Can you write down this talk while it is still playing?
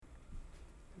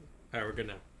Alright, we're good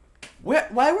now.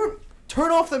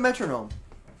 Turn off the metronome.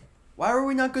 Why were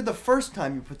we not good the first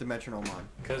time you put the metronome on?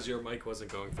 Because your mic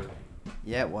wasn't going through.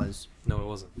 Yeah, it was. No, it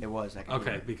wasn't. It was. I could hear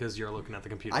Okay, it. because you're looking at the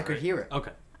computer. I could hear it.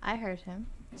 Okay. I heard him.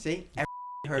 See?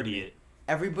 Everybody heard Idiot. me.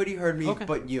 Everybody heard me Okay.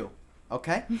 but you.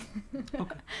 Okay?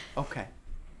 Okay. Okay.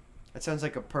 That sounds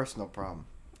like a personal problem.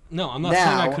 No, I'm not saying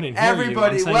I couldn't hear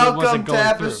everybody, you. I'm saying it welcome wasn't to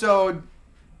going through. episode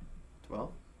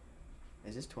 12.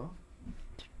 Is this 12?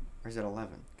 Or is it 11?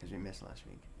 Because we missed last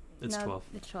week. It's 12.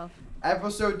 It's 12.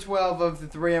 Episode 12 of the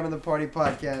 3M in the Party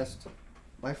podcast.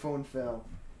 My phone fell.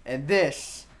 And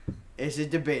this is a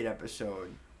debate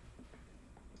episode.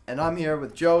 And I'm here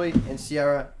with Joey and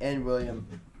Sierra and William.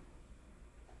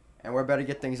 And we're about to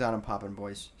get things on and popping,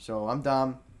 boys. So I'm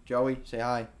Dom. Joey, say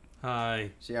hi. Hi.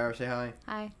 Sierra, say hi.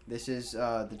 Hi. This is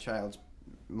the child's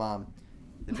mom.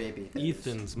 The baby. that is.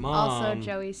 Ethan's mom. Also,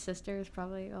 Joey's sister is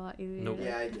probably a lot easier. Nope.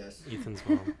 Yeah, I guess. Ethan's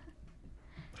mom.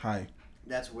 Hi.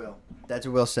 That's Will. That's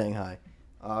Will saying hi.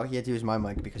 He had to use my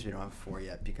mic because we don't have 4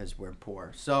 yet because we're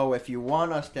poor. So if you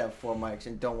want us to have 4 mics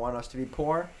and don't want us to be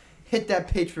poor, hit that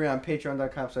Patreon,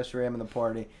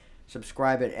 patreon.com/3amintheparty.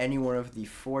 Subscribe at any one of the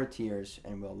 4 tiers,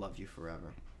 and we'll love you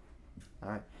forever. All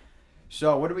right.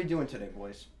 So what are we doing today,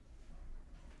 boys?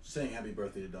 Saying happy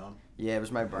birthday to Dom. Yeah, it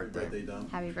was my Happy birthday. birthday, Dom.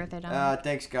 Happy birthday, Dom.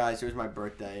 Thanks, guys. It was my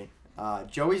birthday.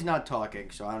 Joey's not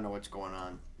talking, so I don't know what's going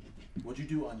on. What'd you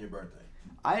do on your birthday?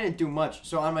 I didn't do much.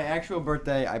 So on my actual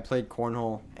birthday, I played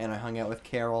cornhole and I hung out with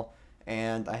Carol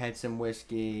and I had some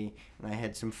whiskey and I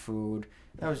had some food.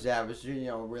 That was It was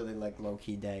really like low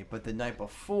key day. But the night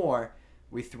before,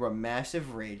 we threw a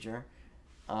massive rager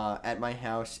at my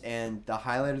house, and the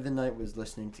highlight of the night was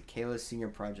listening to Kayla's senior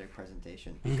project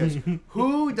presentation. Because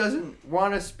who doesn't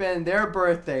want to spend their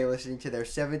birthday listening to their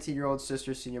 17-year-old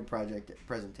sister's senior project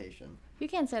presentation? You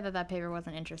can't say that paper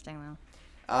wasn't interesting, though.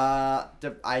 I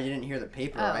didn't hear the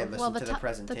paper. I listened to the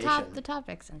presentation. The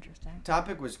topic's interesting.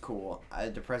 Topic was cool.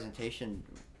 The presentation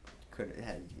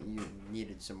you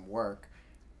needed some work,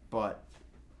 but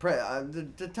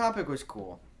the topic was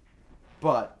cool.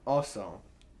 But also,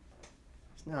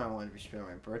 now I wanted to be spending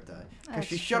my birthday because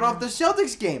she shut off the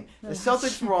Celtics game. The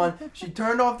Celtics were on. She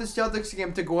turned off the Celtics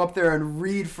game to go up there and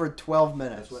read for 12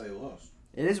 minutes. That's why they lost.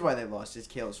 It is why they lost. It's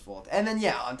Kayla's fault. And then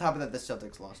on top of that, the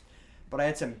Celtics lost. But I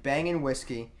had some banging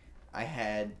whiskey. I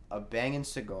had a banging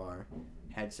cigar.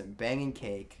 Had some banging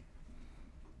cake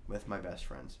with my best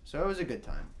friends. So it was a good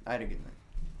time. I had a good night.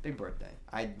 Big birthday.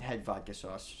 I had vodka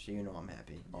sauce, so you know I'm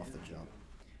happy off the jump.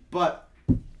 But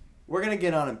we're going to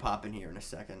get on and pop in here in a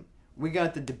second. We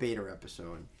got the debater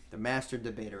episode. The master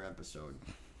debater episode.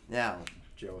 Now,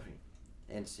 Joey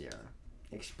and Sierra,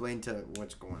 explain to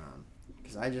what's going on.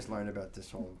 Because I just learned about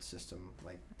this whole system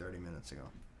like 30 minutes ago.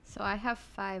 So I have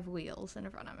 5 wheels in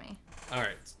front of me. All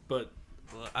right, but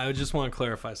I just want to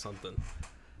clarify something.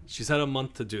 She's had a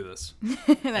month to do this.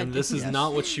 And this is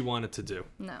not what she wanted to do.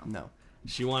 No.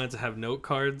 She wanted to have note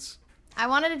cards I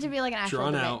wanted it to be like an actual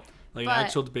drawn debate. out, like an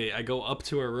actual debate. I go up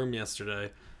to her room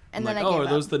yesterday. And I'm then like, I gave are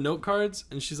those up. the note cards?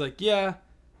 And she's like, yeah.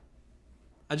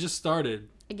 I just started.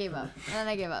 I gave up. And then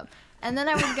I gave up. And then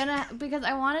I was gonna, because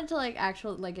I wanted to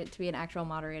it to be an actual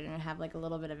moderator and have like a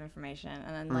little bit of information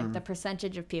and then like the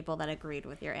percentage of people that agreed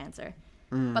with your answer.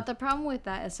 But the problem with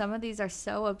that is some of these are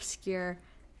so obscure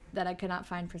that I could not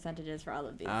find percentages for all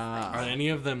of these things. Are any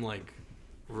of them like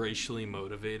racially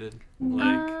motivated?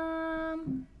 No.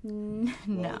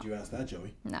 Why would you ask that,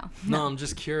 Joey? No, I'm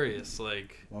just curious.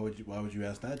 Like, Why would you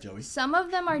ask that, Joey? Some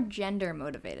of them are gender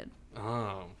motivated.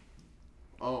 oh,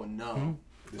 no.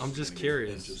 This I'm is just gonna get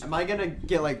curious. interesting. Am I going to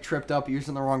get like tripped up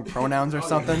using the wrong pronouns or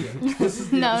something?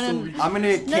 No. I'm going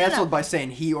to get No. canceled by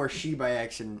saying he or she by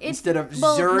accident It's- instead of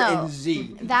well, Zer no. and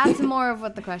Z. That's more of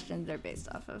what the questions are based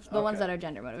off of. The ones Okay. that are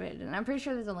gender motivated. And I'm pretty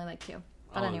sure there's only like 2.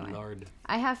 But oh anyway. Lord.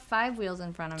 I have 5 wheels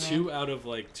in front of me. 2 out of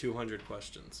like 200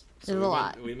 questions. So There's a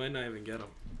lot. We might not even get them.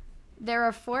 There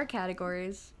are 4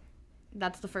 categories.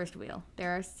 That's the first wheel.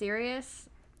 There are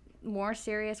more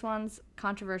serious ones,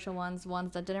 controversial ones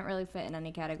that didn't really fit in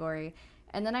any category.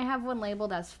 And then I have one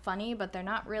labeled as funny, but they're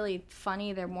not really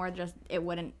funny. They're more just, it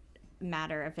wouldn't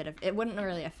matter if it wouldn't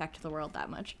really affect the world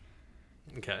that much.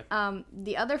 Okay.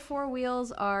 The other 4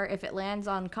 wheels are, if it lands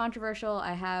on controversial,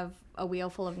 I have a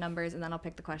wheel full of numbers, and then I'll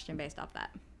pick the question based off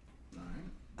that.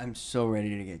 I'm so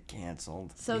ready to get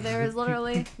canceled. So there is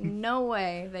literally no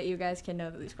way that you guys can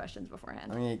know these questions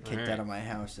beforehand. I'm going to get kicked Alright. out of my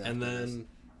house. And after then,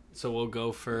 so we'll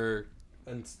go for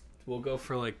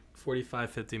like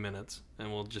 45, 50 minutes,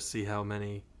 and we'll just see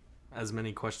as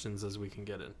many questions as we can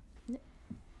get in.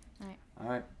 All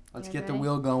right. Let's You get guys the ready?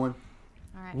 wheel going.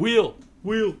 All right. Wheel.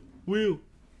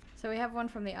 So we have one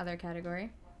from the other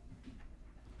category.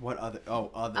 What other? Oh,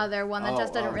 other. Other one that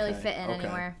just doesn't really okay, fit in okay.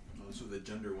 anywhere. Oh, that's where the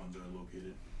gender ones are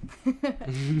located.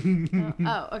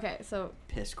 Oh, okay. So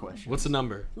Piss question. What's the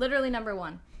number? literally number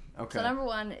 1. Okay. So number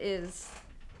 1 is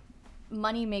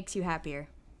money makes you happier.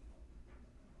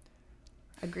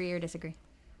 Agree or disagree?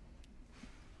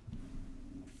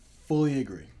 Fully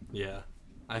agree. Yeah,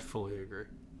 I fully agree.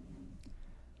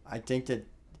 I think that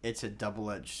it's a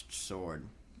double-edged sword.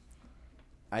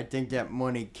 I think that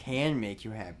money can make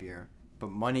you happier, but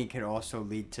money could also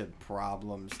lead to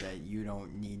problems that you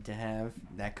don't need to have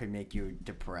that could make you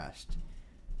depressed.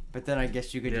 But then I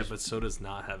guess you could Yeah, just... but so does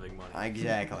not having money.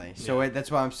 Exactly. So Yeah.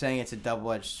 that's why I'm saying it's a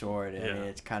double-edged sword, and Yeah.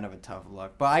 it's kind of a tough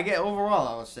look. But I get overall,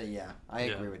 I will say I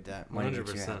Yeah. agree with that. Money makes you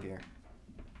 100%. happier.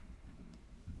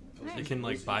 It can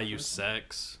like buy you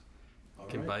sex. All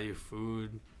It can right. buy you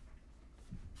food.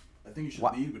 I think you should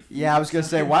Why- lead with food. Yeah, I was gonna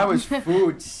say, why was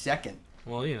food second?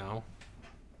 Well, you know,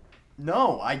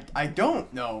 No, I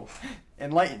don't know.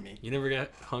 Enlighten me. you never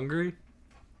get hungry.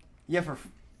 Yeah, for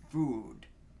food.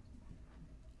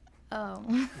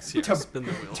 Oh. Sierra, To- spin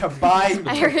the wheel. To buy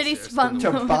I already Sierra, spun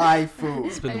spin the to wheel. buy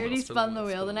food. Spin I the wheel, already spin spun the the wheel,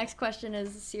 wheel. spin The the next question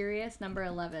is serious, number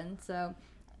 11. So,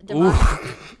 Ooh.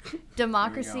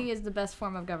 democracy go. is the best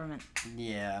form of government.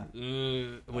 Yeah.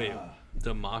 Wait,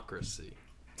 democracy.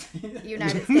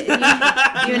 United States,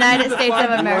 United States of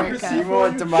You America. know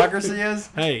what democracy is?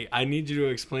 Hey, I need you to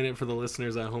explain it for the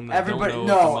listeners at home that Everybody, don't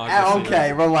know what democracy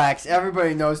okay, is. relax.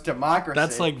 Everybody knows democracy.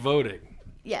 That's like voting.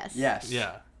 Yes. Yes.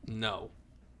 Yeah. No.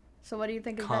 So what do you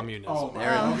think of Communism. Oh, There my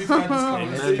it God. is. We've had this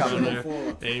Amen, conversation brother.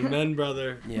 before. Amen,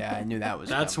 brother. Yeah, I knew that was.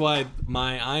 That's coming. why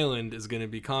my island is going to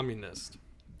be communist.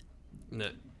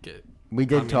 Get we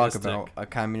did talk communistic. about a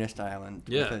communist island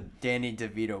Yeah. with a Danny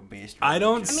DeVito based. I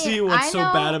don't I mean, see what's I so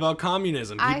know- bad about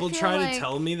communism. I People feel try like- to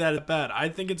tell me that it's bad. I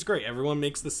think it's great. Everyone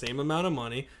makes the same amount of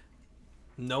money.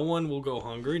 No one will go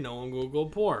hungry. No one will go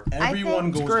poor. Everyone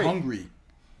think- goes It's great. hungry.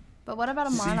 But what about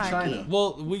a See monarchy? China.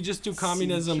 Well, we just do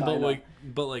communism, but China.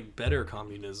 like better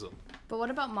communism. But what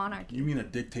about monarchy? You mean a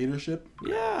dictatorship?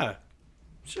 Yeah,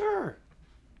 sure.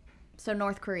 So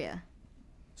North Korea.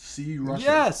 See Russia.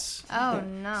 Yes. Oh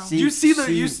no. See- You see the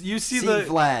see- you see see the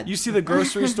Vlad. you see the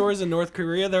grocery stores in North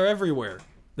Korea. They're everywhere.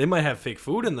 They might have fake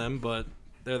food in them, but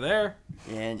they're there.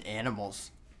 And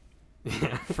animals.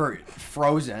 Yeah. For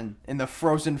frozen, in the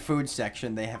frozen food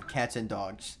section, they have cats and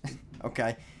dogs.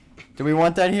 Okay. Do we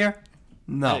want that here?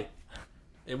 No. Hey,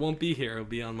 it won't be here. It'll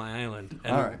be on my island.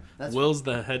 And All right, that's Will's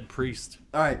the head priest.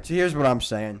 All right, so here's what I'm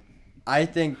saying. I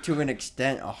think to an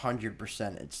extent,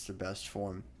 100%, it's the best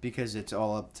form because it's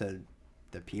all up to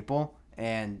the people.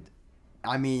 And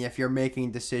I mean, if you're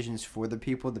making decisions for the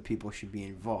people should be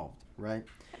involved, right?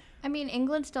 I mean,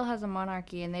 England still has a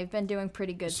monarchy, and they've been doing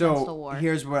pretty good since the So war.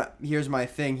 here's my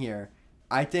thing here.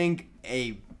 I think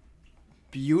a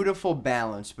beautiful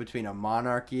balance between a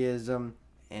monarchism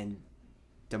and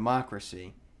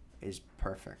democracy is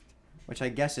perfect, which I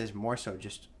guess is more so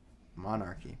just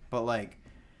monarchy, but like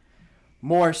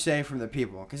more say from the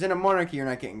people. Because in a monarchy, you're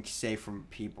not getting say from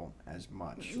people as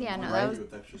much. Yeah, no, Right? that was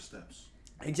With extra steps.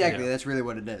 Exactly, Yeah. that's really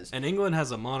what it is. And England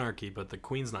has a monarchy, but the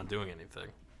Queen's not doing anything.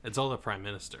 It's all the Prime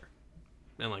Minister.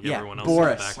 And like Yeah, everyone else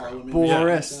Boris. in the background.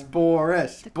 Boris,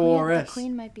 Boris, the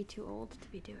queen might be too old to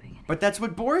be doing it. But that's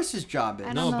what Boris's job is.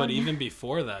 I No, don't but know. even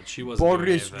before that, she wasn't doing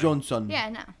Boris anything. Johnson. Yeah,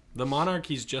 no. The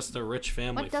monarchy's just a rich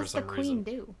family What for does the some queen reason.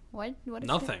 do? What is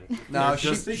Nothing. No, They're she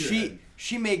just-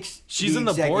 she makes. She's in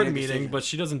the board executive meeting, decisions. but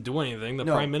she doesn't do anything. The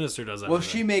No. Prime Minister does everything. Well,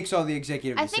 she makes all the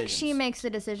executive I decisions. think she makes the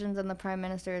decisions, and the prime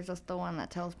minister is just the one that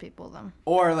tells people them.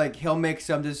 Or like he'll make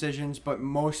some decisions, but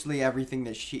mostly everything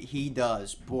that he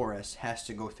does, Boris has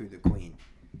to go through the queen.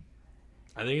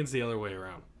 I think it's the other way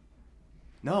around.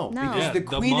 No, No. because Yeah, the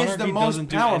queen is the monarchy most doesn't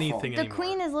do powerful. anything The anymore.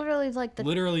 queen is literally like the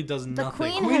Literally does nothing.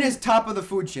 queen Queen has- is top of the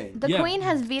food chain. the Yeah, queen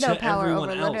has veto to power everyone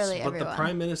over else, literally but everyone. the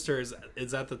Prime Minister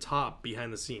is at the top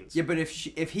behind the scenes. Yeah, but if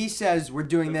he says we're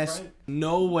doing this,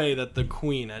 No way that the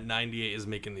Queen at 98 is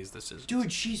making these decisions.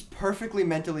 dude, she's perfectly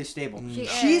mentally stable. She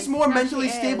She's is. more No, mentally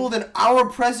she is. stable than our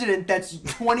president that's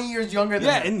 20 years younger than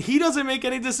Yeah, him. and he doesn't make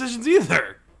any decisions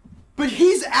either. But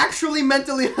he's actually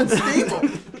mentally unstable.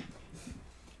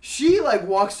 She like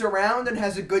walks around and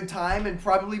has a good time and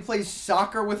probably plays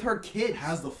soccer with her kids.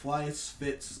 Has the flyest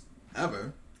fits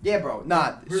ever. Yeah, bro.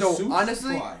 Nah. Her So suits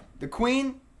honestly, fly. the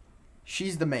queen,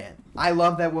 she's the man. I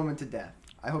love that woman to death.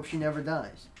 I hope she never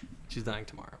dies. She's dying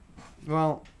tomorrow.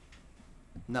 Well,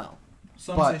 no.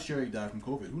 Some But- say Sherry died from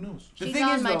COVID. Who knows? The She's thing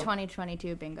on is, my though-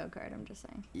 2022 bingo card. I'm just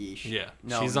saying. Yeesh. Yeah,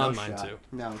 No, she's no on mine shot. too.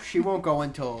 No, she won't go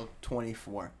until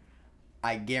 24.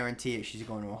 I guarantee it. She's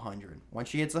going to 100. Once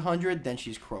she hits 100, then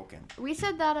she's croaking. We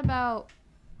said that about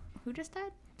who just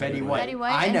died? Betty White. Betty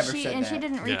White, I and never she said and that. she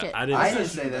didn't reach Yeah, it. I didn't. I didn't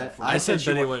say that. I said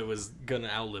she Betty wa- White was gonna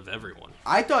outlive everyone.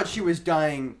 I thought she was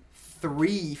dying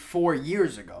 3-4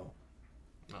 years ago.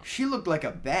 Oh. She looked like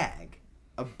a bag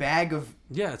of.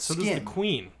 Yeah, so does the Skin.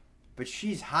 Queen. But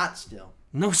she's hot still.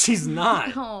 No, she's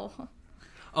not. Oh,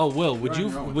 Oh, Will, would You're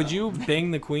you wrong with would that you one.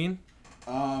 bang the Queen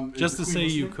Is just the to Queen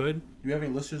say you listening? could? Do you have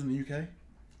any listeners in the UK?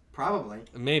 Probably.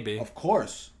 Maybe. Of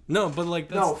course. No, but like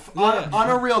that's No, on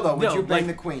a real though, would No, you bang like-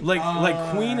 the Queen?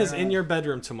 Like Queen is in your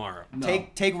bedroom tomorrow. No.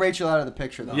 Take Rachel out of the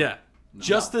picture though. Yeah.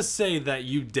 Just to say that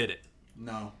you did it.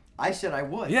 No. I said I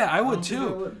would. Yeah, I I would don't think I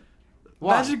too. would.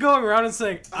 Why? Imagine going around and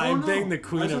saying, I I don't banged know. the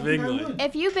Queen I of don't think I England. would.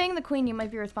 if you bang the queen, you might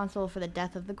be responsible for the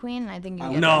death of the queen, and I think you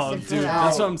get No, arrested for dude, that.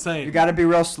 that's what I'm saying. You got to be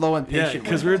real slow and Yeah, patient.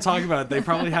 because with we it. were talking about it. They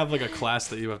probably have like a class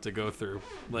that you have to go through.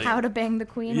 Like, How to bang the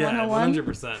queen yeah, 101.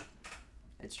 100%.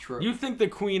 It's true. You think the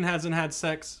Queen hasn't had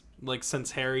sex like since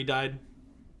Harry died?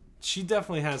 She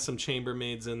definitely has some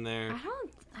chambermaids in there.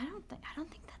 I don't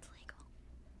think that's legal.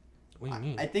 What do you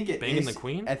mean? I think it Banging is- the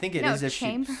Queen? I think it No, is if she.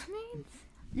 chambermaids.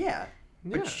 Yeah.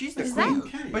 But Yeah. she's the Is queen. that-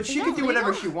 Okay. But Is she that can do whatever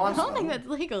legal? she wants. I don't though. think that's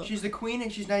legal. She's the queen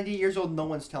and she's 98 years old. No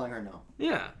one's telling her no.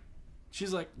 Yeah.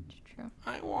 She's like, True.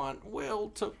 I want Will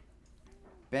to.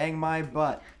 Bang my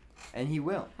butt, and he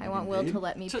will. I want Will to Babe?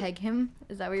 let me To- peg him.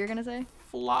 Is that what you're gonna say?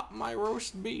 Flop my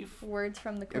roast beef. Words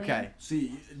from the queen. Okay.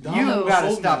 See, You gotta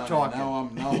sold me stop on it. talking.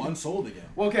 Now I'm unsold again.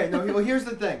 Well, okay. No. Well, here's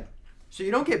the thing. So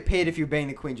you don't get paid if you bang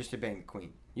the queen just to bang the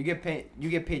queen. You get paid. You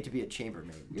get paid to be a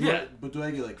chambermaid. Yeah. But do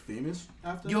I get like famous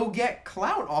after? You'll get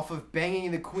clout off of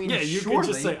banging the queen. Yeah, you shortly.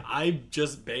 can just say, I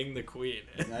just banged the Queen.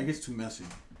 Yeah, it gets too messy.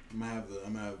 I'm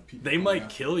gonna have people. They come might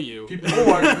after kill you. People.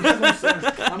 Oh, I'm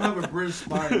gonna have a British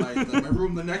spy in my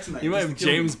room the next night. You might just have to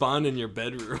kill James me. Bond in your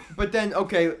bedroom. But then,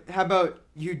 okay, how about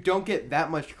you don't get that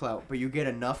much clout, but you get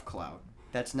enough clout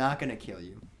that's not gonna kill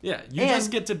you. Yeah, you And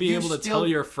just get to be you able to still- tell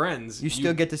your friends. You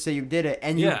still get to say you did it,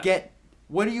 and you Yeah. get.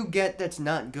 What do you get that's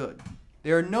not good?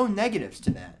 There are no negatives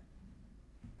to that.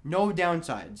 No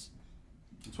downsides.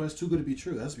 That's why it's too good to be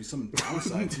true. There has to be some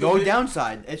downside to No it.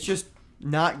 downside. It's just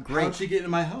not How'd great. she get in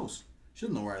my house? She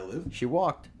doesn't know where I live. She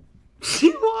walked.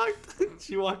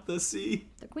 She walked the sea.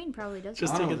 The queen probably does.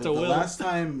 Just that. to I don't get know, to the Will. last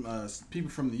time people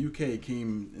from the UK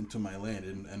came into my land, it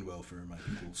didn't end well for my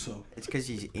people. So It's because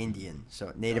he's Indian, so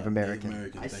Native Native American.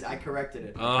 American, thank I you. corrected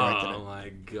it. I corrected Oh my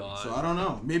god. So I don't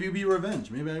know. Maybe it'd be revenge.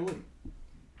 Maybe I would. it.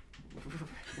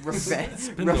 Revenge,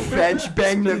 Spin the wheel. revenge,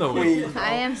 bang the Spin the wheel. queen.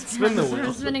 I am Spin the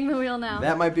wheel. spinning the wheel now.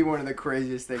 That might be one of the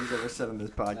craziest things ever said on this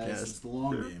It's podcast. the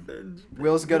long game.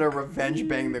 Will's gonna revenge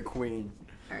bang the queen.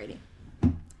 Alrighty.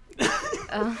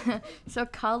 So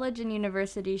college and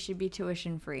university should be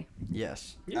tuition free.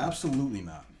 Yes. Absolutely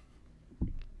not,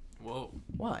 Whoa.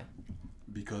 Why?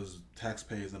 because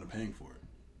taxpayers end up paying for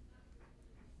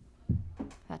it.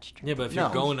 That's true. Yeah, but if No.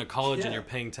 you're going to college and Yeah. you're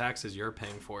paying taxes, you're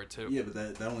paying for it too. Yeah, but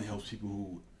that only helps people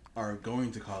who are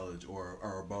going to college or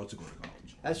are about to go to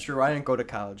college. That's true. I didn't go to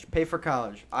college. Pay for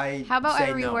college. How about I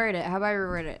say no. reword it? How about I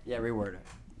reword it? Yeah, reword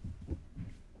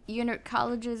it.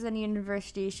 Colleges and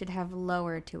universities should have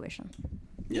lower tuition.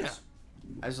 Yes.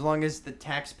 As long as the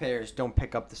taxpayers don't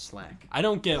pick up the slack. I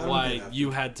don't get I don't why get that.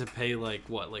 you had to pay like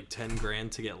 10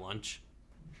 grand to get lunch,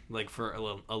 like for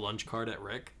a lunch card at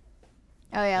Rick.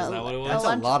 Oh yeah, Is that what it was? That's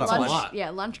a lot of lunch, money. Yeah,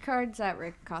 lunch cards at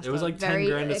Rick cost. It was a like 10 very,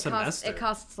 grand a it costs- semester. It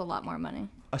costs a lot more money.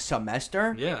 A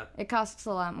semester? Yeah. It costs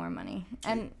a lot more money,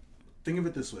 and Think of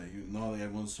it this way. You know, like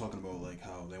everyone's talking about like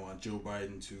how they want Joe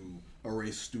Biden to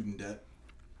erase student debt.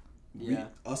 Yeah.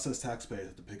 Us as taxpayers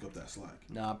have to pick up that slack.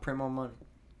 Nah, print more money.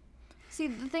 see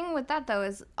the thing with that though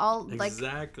is all like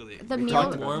Exactly. the We meal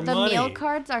talked about the that. meal Money.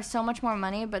 cards are so much more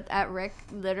money, but at Rick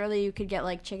literally you could get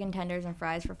like chicken tenders and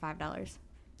fries for $5.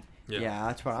 Yeah.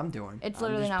 That's what I'm doing. It's I'm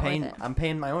literally just not worth paying, it. I'm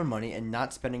paying my own money and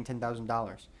not spending $10,000.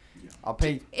 Yeah. I'll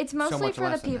pay. It's so mostly much for the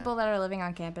less than people that are living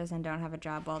on campus and don't have a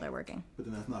job while they're working. But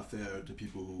then that's not fair to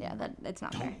people who Yeah, that it's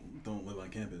not fair. don't live on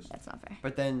campus. That's not fair.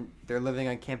 But then they're living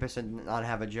on campus and not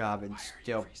have a job and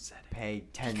still pay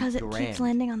 10 Because it grand. keeps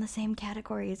landing on the same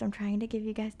categories. I'm trying to give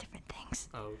you guys different things.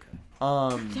 Oh,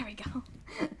 okay. There we go.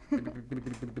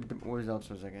 What else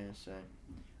was I gonna say?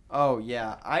 Oh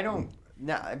yeah, I don't.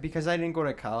 Nah, because I didn't go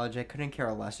to college, I couldn't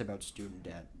care less about student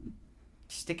debt.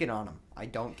 Stick it on them. I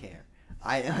don't care.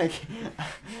 I like.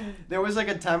 There was like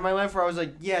a time in my life where I was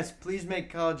like, yes, please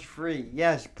make college free.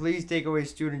 Yes, please take away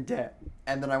student debt.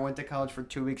 And then I went to college for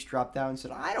 2 weeks, dropped out, and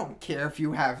said, I don't care if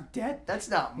you have debt. That's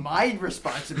not my That's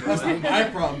responsibility. not my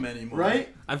problem anymore. Right?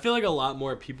 I feel like a lot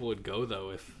more people would go though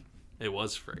if it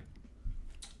was free.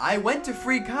 I went to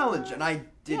free college and I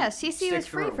did. Yeah, CC was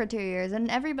free for 2 years, and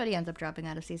everybody ends up dropping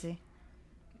out of CC.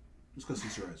 Just because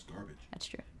CCRI is garbage. That's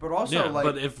true. But also, yeah, like,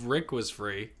 but if Rick was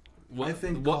free, what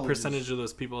think what colleges- percentage of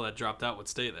those people that dropped out would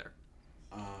stay there,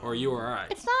 or you or I?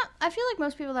 It's not. I feel like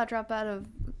most people that drop out of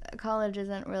college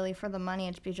isn't really for the money.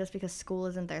 It's just because school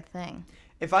isn't their thing.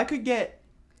 If I could get,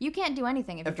 You can't do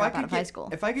anything if you if I drop out could of high get, school.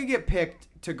 if I could get picked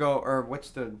to go, or what's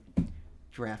the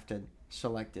drafted,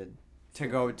 selected to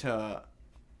go to,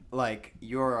 like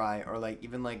URI or like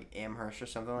even like Amherst or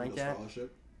something like that.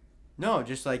 Scholarship. No,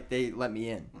 just like they let me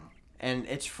in. And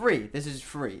it's free. This is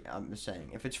free, I'm just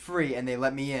saying. If it's free and they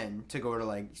let me in to go to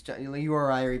like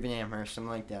URI or even Amherst, something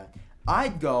like that,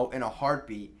 I'd go in a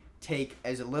heartbeat, take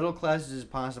as little classes as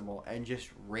possible, and just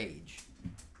rage.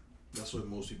 That's what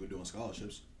most people do on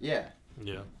scholarships. Yeah.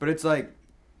 Yeah. But it's like,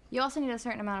 You also need a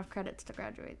certain amount of credits to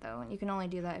graduate, though, and you can only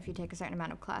do that if you take a certain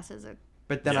amount of classes.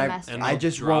 but then Yeah, Semester. and I they'll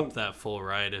just drop won't. that full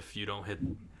ride if you don't hit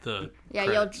the. Yeah,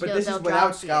 credits. But You'll- this they'll is without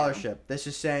drop you. scholarship. This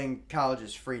is saying college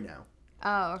is free now.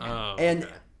 Oh, okay. Oh, And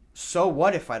okay. so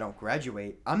what if I don't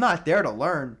graduate? I'm not there to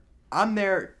learn. I'm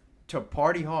there to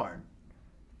party hard.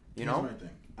 You know? Here's my thing.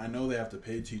 I know they have to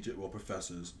pay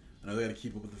professors. I know they got to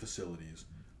keep up with the facilities.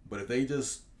 But if they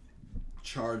just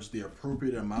charge the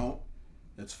appropriate amount,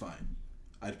 that's fine.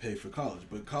 I'd pay for college,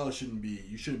 but college shouldn't be.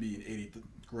 You shouldn't be in 80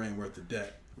 grand worth of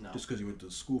debt No. just because you went to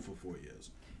school for 4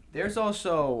 years. There's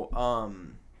also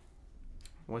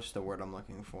what's the word I'm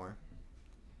looking for?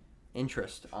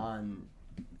 Interest on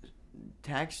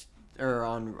tax or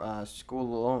on school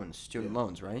loans, student Yeah.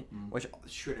 loans, right? Mhm. Which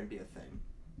shouldn't be a thing.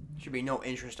 Should be no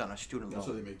interest on a student That's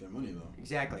how loan. they make their money, though.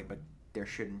 Exactly, but there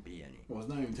shouldn't be any. Well, it's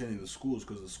not even technically the schools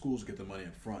because the schools get the money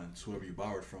up front. It's whoever you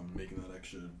borrowed from making that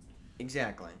extra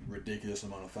Exactly. ridiculous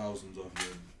amount of thousands off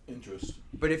your interest.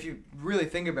 But if you really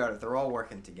think about it, they're all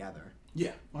working together.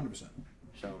 Yeah, 100%.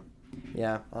 So,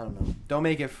 yeah, I don't know. Don't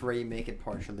make it free. Make it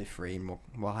partially free, and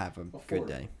we'll have a good Affordable.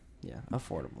 day. Yeah,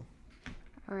 affordable.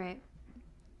 All right.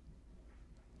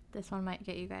 This one might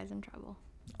get you guys in trouble.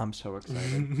 I'm so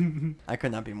excited. I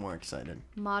could not be more excited.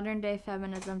 Modern day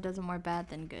feminism does more bad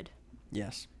than good.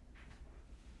 Yes.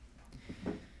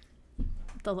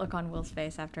 The look on Will's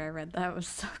face after I read that was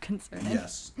so concerning.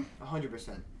 Yes.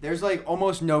 100%. There's like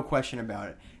almost no question about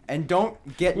it. And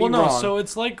don't get me Well, no. wrong. So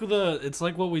it's like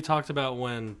what we talked about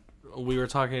when we were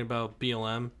talking about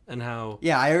BLM and how.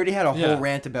 Yeah, I already had a whole Yeah.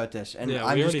 rant about this, and Yeah,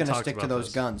 I'm we just already gonna talked stick to about those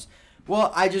this. guns.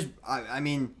 Well, I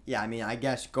mean, I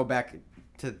guess go back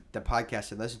to the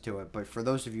podcast and listen to it. But for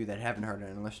those of you that haven't heard it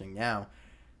and listening now,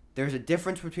 there's a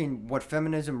difference between what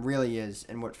feminism really is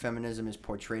and what feminism is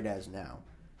portrayed as now,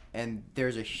 and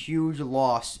there's a huge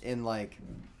loss in like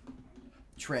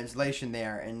translation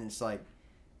there, and it's like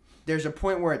there's a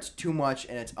point where it's too much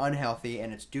and it's unhealthy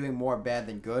and it's doing more bad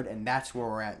than good, and that's where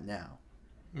we're at now.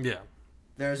 Yeah.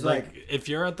 There's Like, if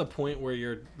you're at the point where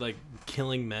you're like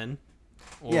killing men,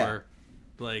 or Yeah.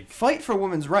 like. fight for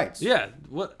women's rights. Yeah,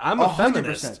 what I'm a 100%.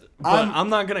 feminist, but I'm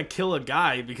not gonna kill a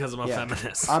guy because I'm a Yeah.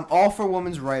 feminist. I'm all for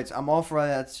women's rights. I'm all for all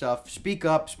that stuff. Speak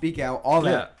up, speak out, all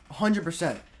that.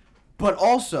 100%. But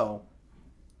also,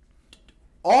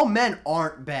 all men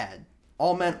aren't bad.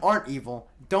 All men aren't evil.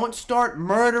 Don't start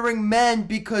murdering men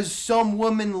because some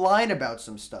woman lied about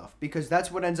some stuff, because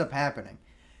that's what ends up happening.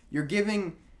 You're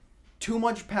giving too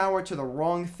much power to the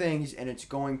wrong things and it's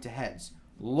going to heads.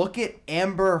 Look at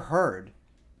Amber Heard.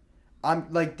 I'm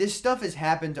like, this stuff has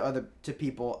happened to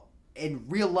people in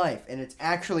real life, and it's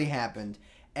actually happened,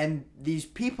 and these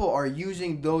people are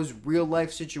using those real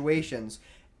life situations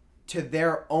to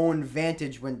their own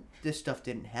vantage when this stuff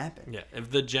didn't happen. Yeah, if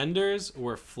the genders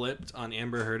were flipped on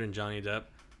Amber Heard and Johnny Depp,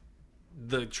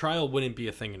 the trial wouldn't be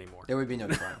a thing anymore. There would be no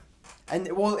trial.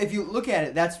 And well, if you look at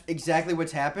it, that's exactly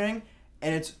what's happening,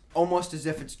 and it's almost as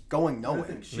if it's going I nowhere.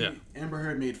 think Yeah. Amber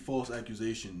Heard made false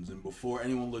accusations, and before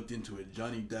anyone looked into it,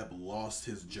 Johnny Depp lost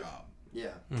his job.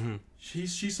 Yeah. Mm-hmm. She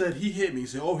said he hit me. He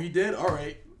said, "Oh, he did. All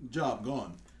right, job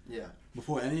gone." Yeah.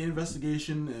 Before any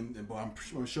investigation, and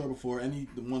I'm sure before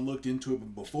anyone looked into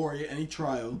it, before any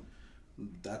trial,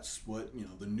 that's what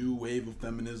the new wave of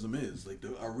feminism is. Like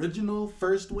the original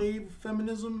first wave of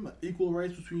feminism, equal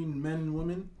rights between men and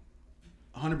women.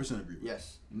 100% agree with.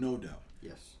 Yes. No doubt.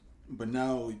 Yes. But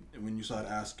now, when you start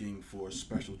asking for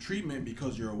special treatment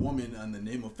because you're a woman in the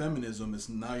name of feminism,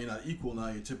 now you're not equal. Now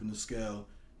you're tipping the scale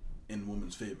in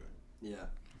women's favor. Yeah.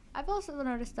 I've also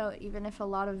noticed, though, even if a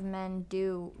lot of men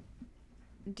do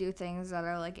things that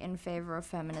are like in favor of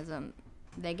feminism,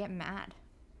 they get mad.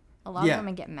 A lot Yeah. of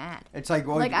women get mad. It's like,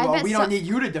 well, Like, I bet we don't some- need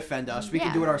you to defend us. We can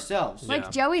Yeah. do it ourselves. Yeah.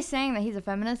 Like Joey saying that he's a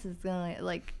feminist is gonna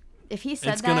like if he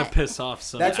said It's that. gonna piss off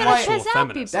some That's actual why- piss out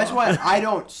feminists. people. That's why I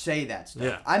don't say that stuff.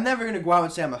 Yeah. I'm never gonna go out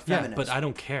and say I'm a Yeah, feminist. but I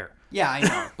don't care. Yeah, I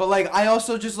know. But like, I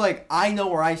also just I know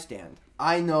where I stand.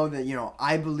 I know that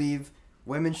I believe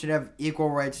women should have equal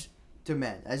rights to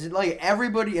men. As in, like,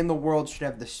 everybody in the world should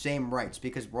have the same rights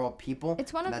because we're all people.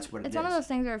 It's one and of that's what it's it one of is. those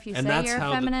things where if you And say that's you're a how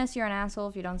the- feminist, you're an asshole.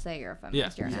 If you don't say you're a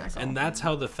feminist, you're an asshole. And that's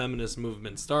how the feminist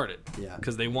movement started. Yeah.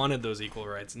 Because they wanted those equal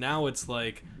rights. Now it's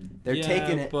like They're yeah,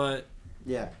 taking it. but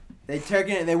Yeah. They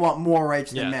taking it and they want more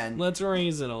rights yeah, than men. let's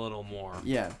raise it a little more.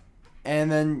 Yeah.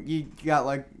 And then you got,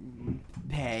 like,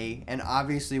 pay. And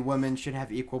obviously women should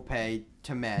have equal pay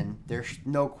to men. There's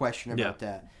no question about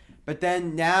that. But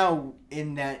then now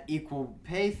in that equal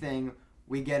pay thing,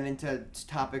 we get into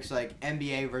topics like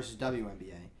NBA versus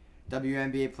WNBA.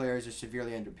 WNBA players are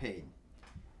severely underpaid.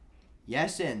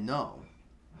 Yes and no.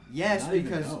 Yes, Not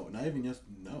because even no. Not even yes.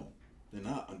 No, they're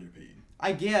not underpaid.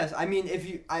 I guess. I mean, if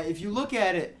you look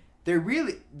at it,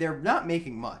 they're not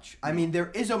making much. I mean, there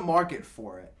is a market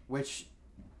for it, which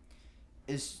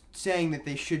is saying that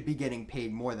they should be getting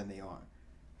paid more than they are.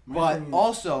 My But thing is-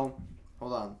 also,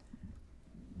 hold on.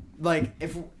 Like,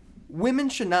 if women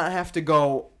should not have to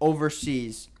go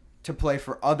overseas to play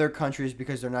for other countries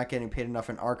because they're not getting paid enough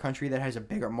in our country that has a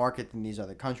bigger market than these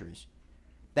other countries.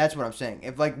 That's what I'm saying.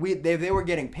 If they were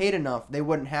getting paid enough, they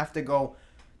wouldn't have to go.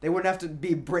 They wouldn't have to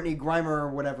be Brittany Griner or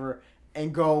whatever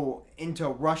and go into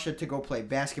Russia to go play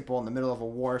basketball in the middle of a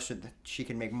war so that she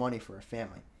can make money for her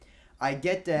family. I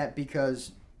get that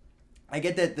because I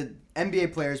get that the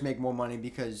NBA players make more money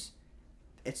because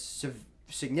it's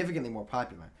significantly more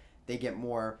popular. They get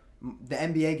more. The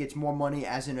NBA gets more money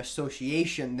as an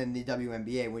association than the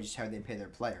WNBA, which is how they pay their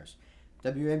players.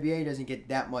 WNBA doesn't get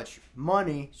that much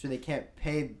money, so they can't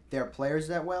pay their players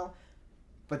that well.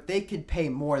 But they could pay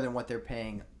more than what they're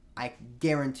paying. I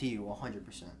guarantee you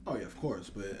 100%. Oh yeah, of course.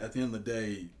 But at the end of the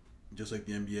day, just like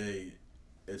the NBA,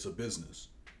 it's a business,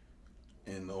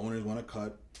 and the owners want to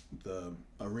cut, the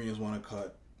arenas want to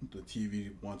cut, the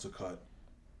TV wants a cut,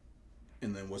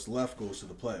 and then what's left goes to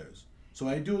the players. So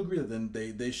I do agree that then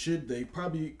they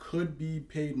probably could be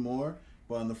paid more.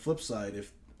 But on the flip side,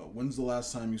 if when's the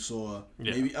last time you saw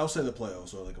maybe outside the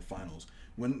playoffs or like a finals?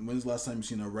 When's the last time you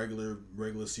seen a regular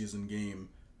season game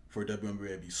for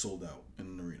WNBA be sold out in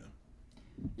an arena?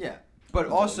 Yeah. But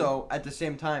also, at the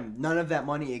same time, none of that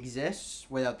money exists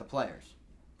without the players.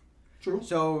 True.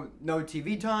 So, no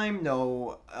TV time,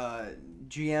 no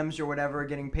GMs or whatever are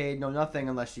getting paid, no nothing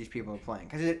unless these people are playing.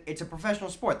 Because it's a professional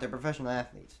sport. They're professional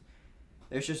athletes.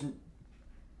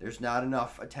 There's not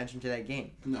enough attention to that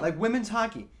game. No. Like women's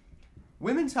hockey.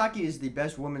 Women's hockey is the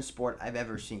best women's sport I've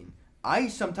ever seen. I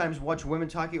sometimes watch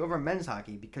women's hockey over men's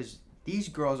hockey because these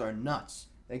girls are nuts.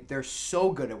 Like, they're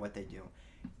so good at what they do.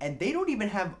 And they don't even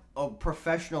have a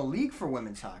professional league for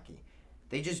women's hockey.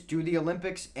 They just do the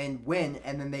Olympics and win,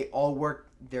 and then they all work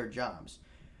their jobs.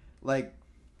 Like,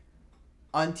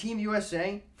 on Team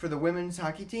USA, for the women's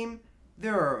hockey team,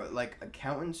 there are, like,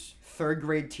 accountants,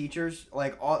 third-grade teachers,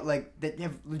 that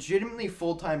have legitimately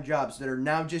full-time jobs that are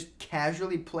now just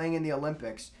casually playing in the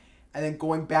Olympics and then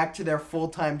going back to their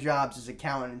full-time jobs as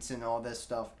accountants and all this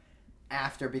stuff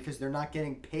after because they're not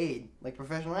getting paid like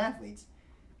professional athletes,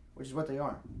 which is what they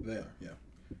are. They are, yeah.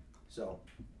 So,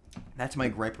 that's my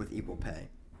gripe with equal pay.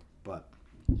 But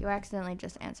You accidentally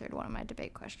just answered one of my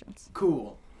debate questions.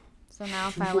 cool. So now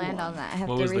if I land on that, I have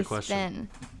What to was the respin. question?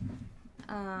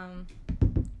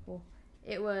 Well,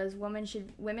 it was women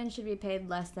should be paid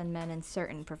less than men in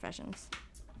certain professions.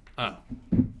 Oh,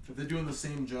 If they're doing the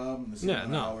same job and the same Yeah,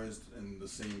 no. hours and the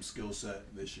same skill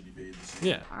set, they should be paid the same.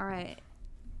 yeah. All right.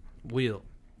 Wheel.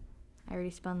 I already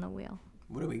spun the wheel.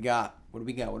 What do we got? What do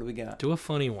we got? Do a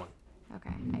funny one. Okay.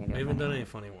 I gotta do We a haven't funny done any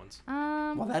funny ones.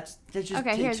 one. Well, that just Okay,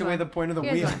 takes here's away one. the point of the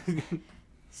Here's wheel. one.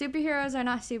 Superheroes are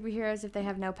not superheroes if they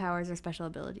have no powers or special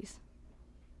abilities.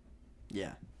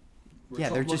 Yeah. We're Yeah,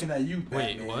 they're looking at you,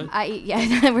 Wait, Batman. what?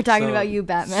 Yeah, we're talking So- about you,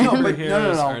 Batman. No, but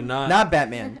Superheroes no. are not- Not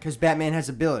Batman, because Batman has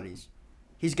abilities.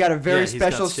 He's got a very Yeah, he's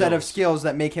got special set of skills. skills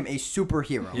that make him a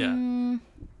superhero. Yeah.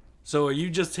 So are you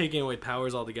just taking away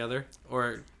powers altogether,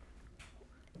 or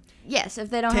Yes, if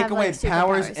they don't Take have away like,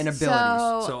 powers superpowers. and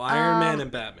abilities. so Iron Man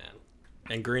and Batman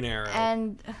and Green Arrow?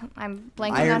 and I'm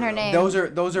blanking Iron- on her name. Those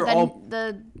are all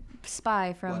the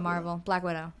spy from Black Marvel, Black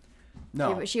Widow.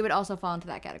 no, She would also fall into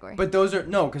that category. but those are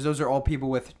no, because those are all people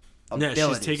with yeah,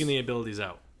 abilities. she's taking the abilities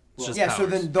out. It's just yeah, so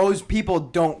powers. then those people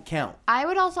don't count. I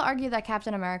would also argue that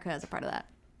Captain America is a part of that.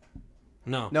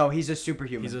 No, he's a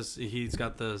superhuman. he's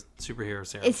got the superhero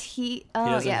serum. Is he? Oh,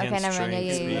 has yeah. Okay, enhanced never mind. Yeah, strength,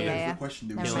 yeah, speed, yeah, That's yeah. the question.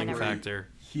 Do we Never healing mind, separate factor.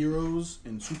 heroes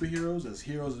and superheroes as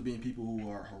heroes as being people who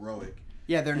are heroic?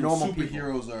 yeah, they're And normal people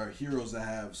superheroes are heroes that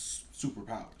have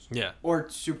superpowers. Yeah. or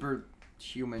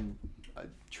superhuman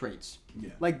traits. Yeah.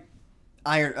 Like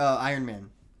Iron Man.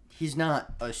 He's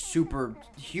not a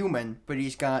superhuman, but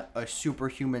he's got a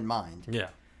superhuman mind. Yeah.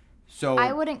 So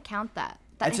I wouldn't count that.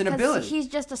 That's an 'cause ability. He's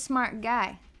just a smart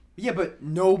guy. Yeah, but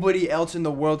nobody else in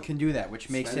the world can do that, which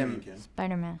makes Spider-Man him... can.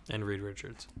 Spider-Man. And Reed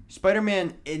Richards.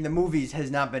 Spider-Man in the movies has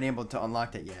not been able to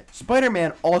unlock that yet.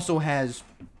 Spider-Man also has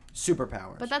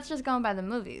superpowers. But that's just going by the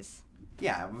movies.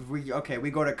 Yeah, we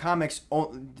go to comics.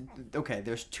 Okay,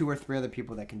 there's 2 or 3 other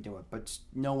people that can do it, but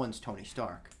no one's Tony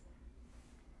Stark.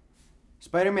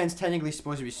 Spider-Man's technically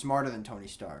supposed to be smarter than Tony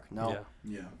Stark. No. Yeah.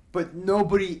 Yeah. But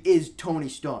nobody is Tony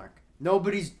Stark.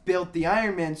 Nobody's built the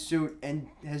Iron Man suit and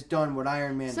has done what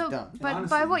Iron Man's So, done. but honestly-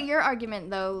 by what your argument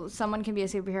though, someone can be a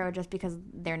superhero just because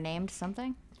they're named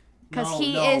something? Because No,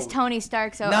 he no. is Tony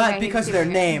Stark, so Not okay, he's a because of their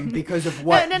superhero. name, because of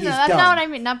what no, he's that's done. not what I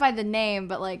mean. Not by the name,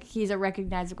 but like he's a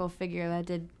recognizable figure that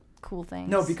did cool things.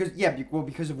 No,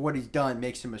 because of what he's done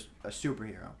makes him a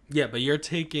superhero. Yeah, but you're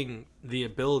taking the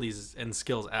abilities and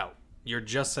skills out. You're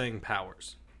just saying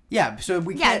powers. Yeah, so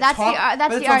we Yeah, can't that's talk. the-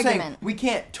 that's but the what I'm saying. argument. We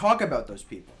can't talk about those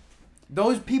people.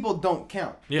 Those people don't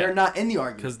count. Yeah. They're not in the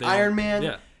argument. Because they Iron don't- Man,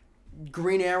 Yeah.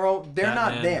 Green Arrow, they're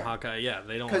not Batman, there. Hawkeye, yeah,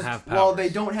 they don't Because have powers. while they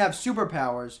don't have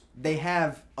superpowers, they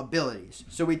have abilities.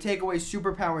 So we take away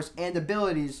superpowers and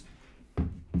abilities,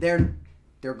 they're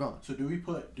gone. So do we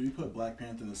put Black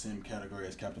Panther in the same category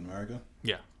as Captain America?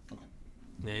 Yeah. Okay.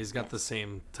 Yeah, he's got the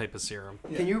same type of serum.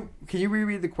 Yeah. Can you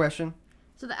reread the question?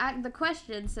 So the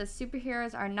question says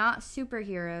superheroes are not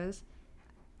superheroes.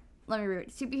 Let me read.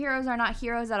 Superheroes are not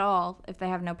heroes at all if they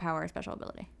have no power or special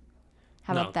ability.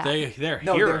 How no, about that? they're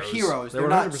No, heroes. they're heroes. They're 100%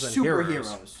 not heroes.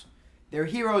 superheroes. They're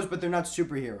heroes, but they're not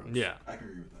superheroes. Yeah. I can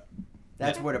agree with that.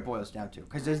 That's what it boils down to.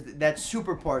 Because that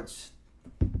super part's...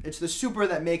 It's the super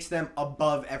that makes them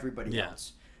above everybody Yeah.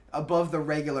 else. Above the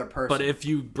regular person. But if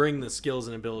you bring the skills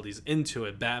and abilities into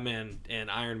it, Batman and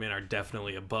Iron Man are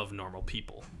definitely above normal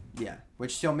people. Yeah,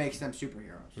 which still makes them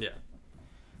superheroes. Yeah.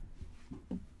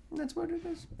 That's what it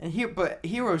is. But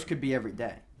heroes could be every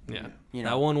day. Yeah. You That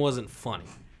know, one wasn't funny.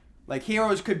 like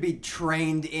heroes could be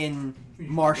trained in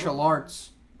martial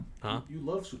arts. Huh? You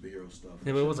love superhero stuff.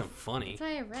 Yeah, but it wasn't funny. That's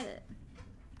why I read it.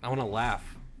 I want to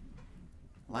laugh.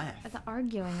 Laugh. I thought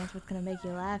arguing is what's gonna make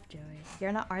you laugh, Joey.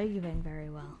 You're not arguing very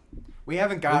well. We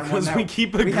haven't gotten Because one we that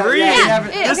keep we agreeing. have- yeah, we Yeah,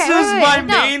 haven't- yeah. This Okay, is wait, my wait,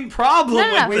 no. main problem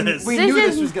No, no, with no. this. We knew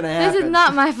this was gonna This happen. is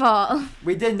not my fault.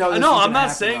 We did know. This No, was I'm gonna not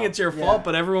happen, saying though. it's your Yeah. fault,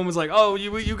 but everyone was like, "Oh,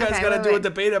 you guys Okay, got to wait, do a wait.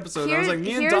 debate episode." I was like,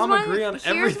 "Me and Here's Dom one- agree on Here's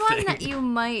everything." one that you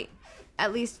might,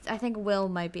 at least I think Will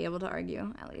might be able to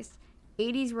argue. At least,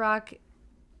 80s rock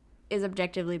is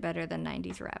objectively better than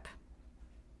 90s rap.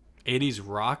 80s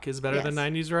rock is better than Yes.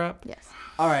 90s rap. Yes.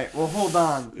 All right. Well, hold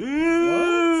on.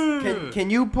 What? Can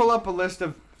you pull up a list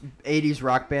of 80s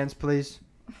rock bands, please?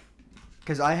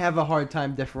 Because I have a hard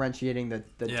time differentiating the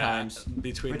times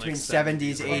between between like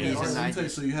 70s, 80s, Okay, and let me tell you, 90s.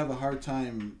 so you have a hard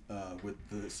time with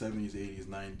the 70s, 80s,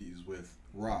 90s with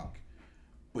rock.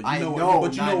 But I you know know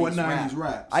what 90s 90s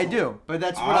rap. I so do, but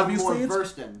that's what I'm obviously more it's-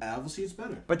 versed in. Obviously, it's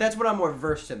better. But that's what I'm more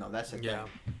versed in, though. That's the thing. Yeah.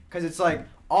 Because it's like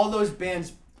all those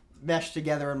bands mesh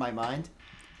together in my mind.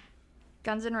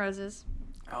 Guns N' Roses,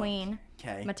 Queen,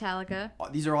 Okay. Metallica,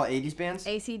 These are all 80s bands?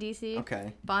 AC/DC,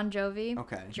 Okay. Bon Jovi,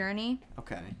 Okay. Journey.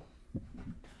 Okay.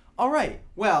 All right.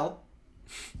 Well,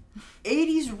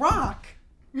 80s rock,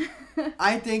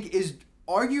 I think, is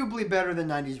arguably better than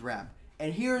 90s rap.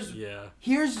 And here's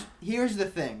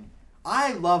the thing.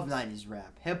 I love 90s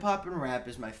rap. Hip hop and rap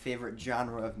is my favorite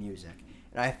genre of music.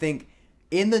 And I think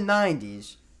in the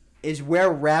 90s is where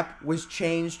rap was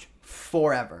changed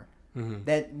forever. Mhm.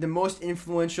 That the most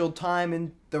influential time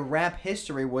in the rap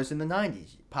history was in the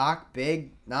 90s. Pac,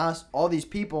 Big, Nas, all these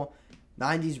people,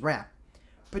 90s rap.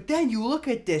 But then you look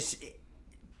at this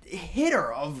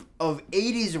hitter of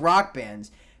 80s rock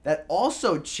bands that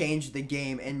also changed the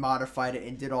game and modified it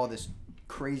and did all this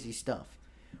crazy stuff.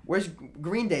 Whereas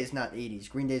Green Day's not 80s.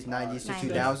 Green Day's 90s to 90s.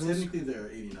 2000s. Technically,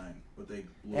 they're 89, but they.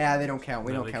 Yeah, they don't count.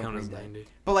 We No, don't they count count Green as Day. 90.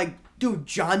 But like, dude,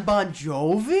 John Bon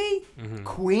Jovi? Mhm.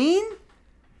 Queen?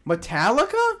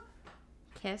 Metallica?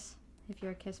 Kiss, if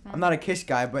you're a Kiss fan. I'm not a Kiss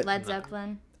guy, but Led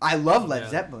Zeppelin. I love Led Yeah.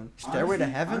 Zeppelin. Stairway to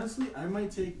Heaven? Honestly, I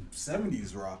might take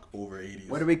 70s rock over 80s.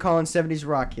 What are we calling 70s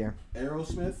rock here?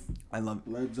 Aerosmith, I love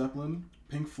Led Zeppelin,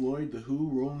 Pink Floyd, The Who,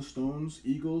 Rolling Stones,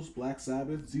 Eagles, Black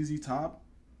Sabbath, ZZ Top,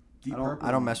 Deep Purple.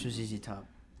 I don't mess with ZZ Top.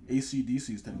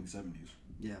 AC/DC is technically 70s.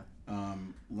 Yeah.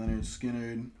 Leonard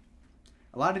Skinner,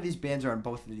 A lot of these bands are on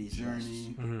both of these lists.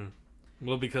 Journey, Mhm.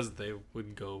 Well, because they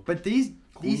would go. But these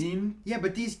Queen.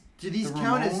 do these The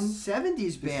count as Ramones.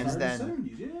 70s bands They started then? in the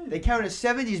 70s, yeah. They count as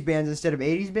 70s bands instead of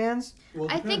 80s bands? Well,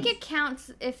 it I think depends. it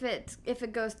counts if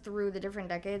it goes through the different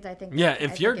decades. I think. Yeah, I if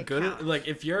think you're it good, counts.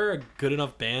 if you're a good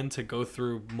enough band to go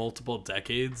through multiple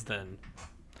decades, then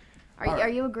Are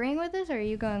you agreeing with this, or are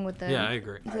you going with the? Yeah, I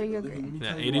agree. So you Let me agree? Yeah,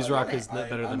 tell you 80s why rock is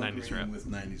better than I'm 90s agreeing rap. with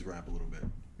 90s rap a little bit.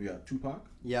 We got Tupac.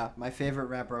 Yeah, my favorite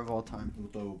rapper of all time. We'll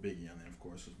throw Biggie on there, of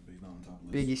course. But he's not on top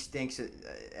of the list. Biggie stinks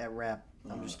at rap.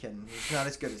 I'm just kidding. He's not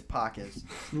as good as Pac is.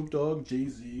 Snoop Dogg,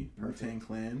 Jay-Z, Wu-Tang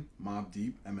Clan, Mobb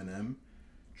Deep, Eminem,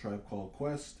 Tribe Called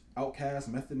Quest, Outkast,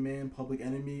 Method Man, Public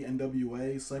Enemy,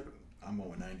 NWA, Cypher. I'm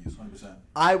going with 90s,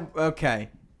 100%. Okay.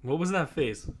 What was that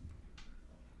face?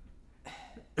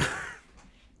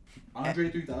 Andre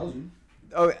 3000.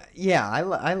 Oh yeah,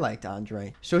 I liked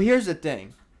Andre. So here's the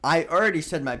thing. I already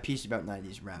said my piece about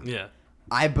 90s rap. Yeah.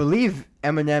 I believe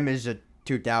Eminem is a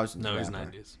 2000s No, rapper. he's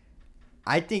 90s.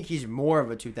 I think he's more of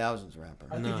a 2000s rapper.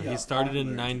 I think No, he he got started in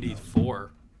popular in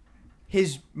 94.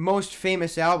 His most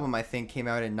famous album, I think, came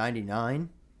out in 99.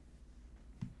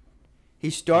 He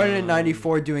started in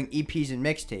 94 doing EPs and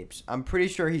mixtapes. I'm pretty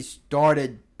sure he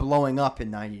started blowing up in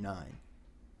 99.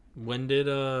 When did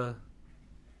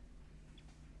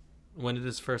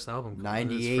his first album come out? His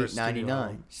 98, first studio 99.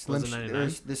 album? Slim, Was it 99?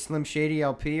 there's the Slim Shady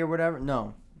LP or whatever?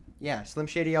 No. Yeah, Slim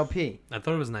Shady LP. I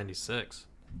thought it was 96.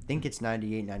 I think it's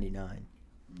 98, 99.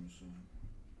 Let me see.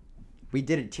 We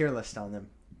did a tier list on them.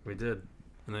 We did.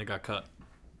 And then it got cut.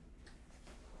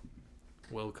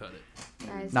 Will cut it.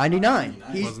 Guys, 99.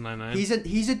 He's, Wasn't 99?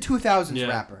 he's a 2000s Yeah.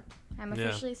 rapper. I'm Yeah.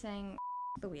 officially saying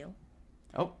the wheel.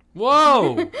 Oh.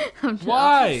 Whoa! I'm joking.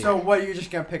 Why? So what, you're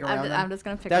just going to pick around I'm them? just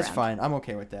gonna pick. That's around. fine. I'm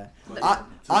okay with that. But I- to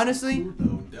honestly-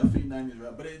 conclude, though, definitely 90s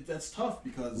rap. But that's tough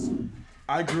because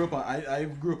I grew up on I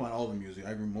grew up on all the music.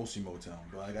 I grew mostly Motown,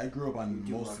 but like I grew up on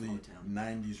do love mostly Motown.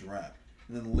 90s rap.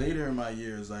 And then later in my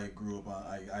years, I grew up on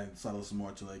I started listening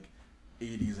more to like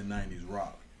 80s and 90s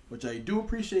rock, which I do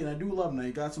appreciate and I do love. And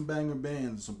I got some banger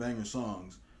bands, some banger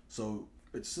songs. So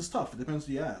it's just tough. It depends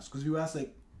who you ask. Because if you ask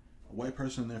like a white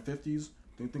person in their 50s,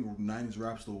 they think 90s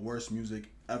rap's the worst music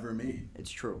ever made. It's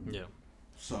true. Yeah.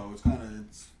 So it's kind of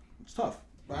it's tough.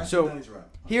 But I So, think 90s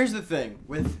rap. Here's the thing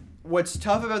with what's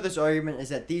tough about this argument is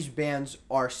that these bands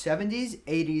are 70s,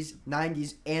 80s,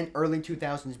 90s, and early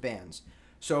 2000s bands.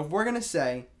 So if we're gonna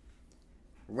say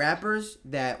rappers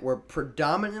that were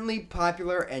predominantly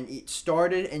popular and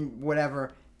started and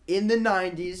whatever in the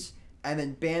 90s, and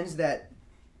then bands that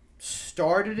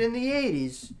started in the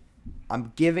 80s,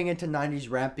 I'm giving it to 90s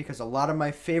rap because a lot of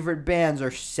my favorite bands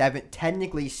are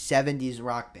technically 70s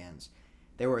rock bands.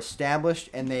 They were established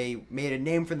and they made a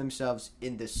name for themselves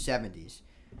in the 70s.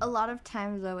 A lot of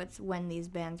times, though, it's when these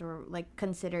bands were like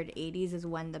considered 80s is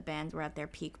when the bands were at their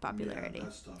peak popularity. Yeah,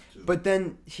 that's tough too. But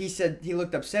then he said he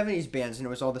looked up 70s bands and it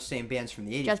was all the same bands from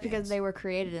the 80s. Just because bands. they were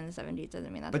created in the 70s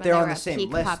doesn't mean that's But when they're they on were the at same peak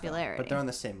list. though. popularity. But they're on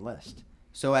the same list.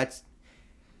 So that's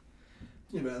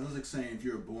yeah, but that's like saying if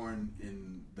you were born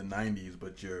in the 90s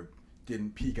but you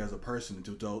didn't peak as a person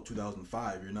until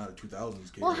 2005, you're not a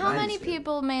 2000s kid. Well, you're how a 90s many kid.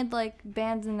 people made like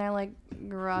bands in their like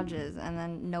garages and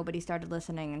then nobody started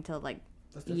listening until like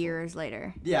That's different. years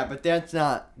later? yeah, but that's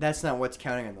not what's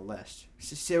counting on the list.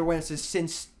 So when it says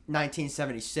since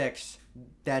 1976,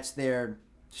 that's their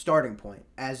starting point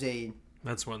as a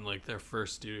That's when like their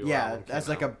first studio yeah, album came as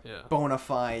like out. a Yeah. bona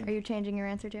fide. Are you changing your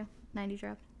answer to 90s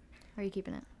rap? Or are you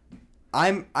keeping it?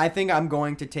 I think I'm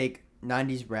going to take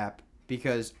 90s rap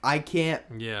because I can't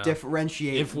Yeah.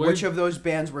 differentiate If we're- which of those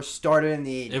bands were started in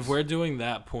the 80s. If we're doing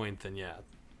that point, then yeah.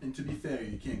 And to be fair,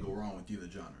 you can't go wrong with either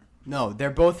genre. No, they're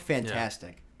both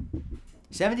fantastic.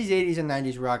 70s, 80s, and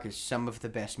 90s rock is some of the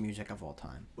best music of all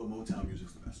time. But Motown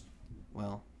music's the best.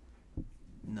 Well,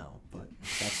 no, but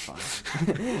that's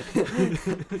fine.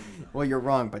 Well, you're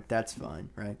wrong, but that's fine,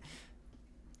 right?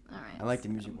 All right. I like the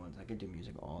music ones. I could do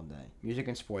music all day. Music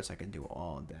and sports, I could do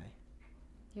all day.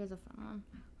 Here's a fun one.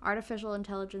 Artificial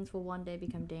intelligence will one day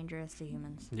become dangerous to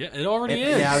humans. Yeah, it already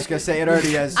is. Yeah, I was gonna say it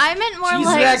already is. I meant more Jeez,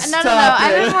 like next no. I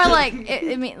meant topic. more like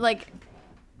I mean like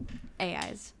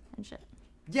AIs and shit.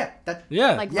 Yeah, that.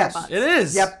 Yeah. Like Yes. robots. It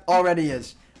is. Yep, already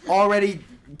is. Already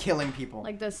killing people.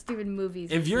 Like those stupid movies.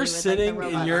 If you you're see with, sitting like, the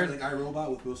in robots. your- like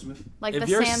iRobot with Will Smith. like If the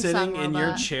you're Samsung sitting in your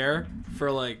robot. chair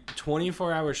for like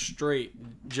 24 hours straight,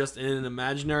 just in an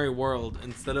imaginary world,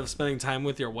 instead of spending time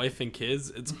with your wife and kids,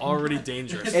 it's already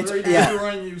dangerous. It's- already yeah.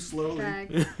 running you slowly.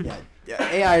 Drag. Yeah,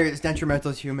 AI is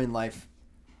detrimental to human life.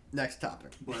 Next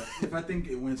topic. But if I think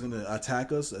when it's gonna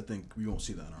attack us, I think we won't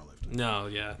see that in our lifetime. No,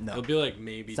 yeah. No. It'll be like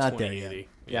maybe It's not there 2080. yet.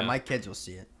 Yeah, my kids will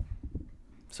see it.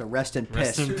 So rest in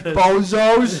Rest piss, in piss.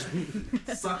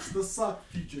 bozos. Sucks the suck,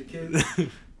 future kids.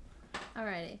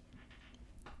 Alrighty.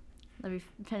 Let me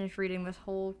finish reading this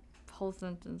whole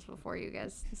sentence before you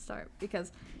guys start,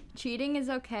 because cheating is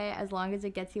okay as long as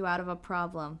it gets you out of a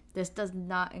problem. This does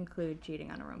not include cheating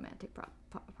on a romantic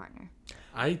partner.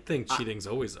 I think cheating's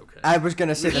always okay. I was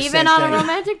gonna say the Even same on thing. a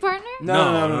romantic partner?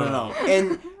 No.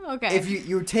 And Okay. if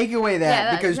you take away that,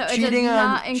 Yeah, because so it does cheating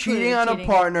not on include cheating on a cheating.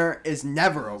 partner is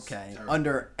never okay terrible.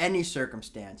 under any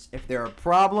circumstance. If there are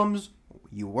problems,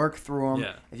 you work through them.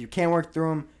 Yeah. If you can't work through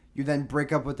them, you then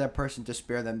break up with that person to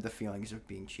spare them the feelings of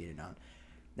being cheated on.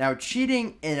 Now,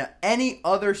 cheating in any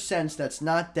other sense that's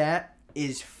not that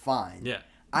is fine. Yeah.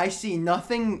 I see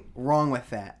nothing wrong with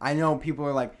that. I know people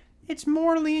are like, it's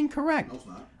morally incorrect. No, it's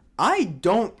not. I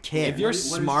don't care. If you're What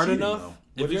is smart cheating, enough, though?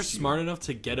 if What you're is cheating? smart enough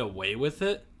to get away with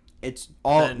it, it's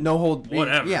all then no hold.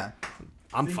 whatever. Yeah.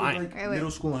 I'm Think fine. Of like Wait, wait.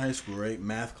 middle school and high school, right?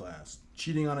 Math class.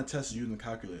 Cheating on a test using the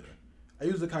calculator. I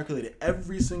use the calculator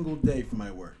every single day for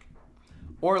my work.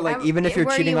 Or like even if you're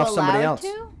cheating off somebody else.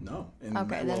 No. And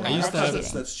Okay, well, then I used to have-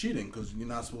 that's cheating because you're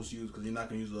not supposed to use because you're not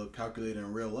going to use a calculator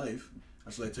in real life.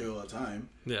 That's what I tell you all the time.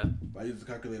 Yeah. But I use the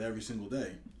calculator every single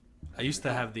day. I used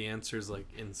to have the answers like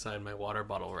inside my water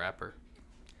bottle wrapper.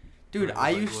 Dude, Right,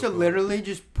 I like, used look to over. literally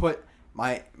just put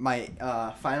my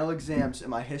final exams in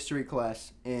my history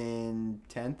class in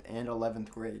 10th and 11th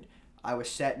grade. I was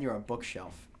sat near a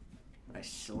bookshelf. I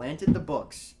slanted the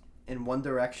books in one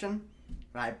direction,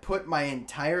 and I put my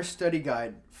entire study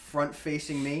guide front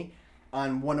facing me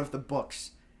on one of the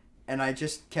books. And I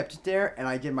just kept it there, and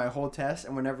I did my whole test,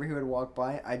 and whenever he would walk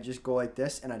by, I'd just go like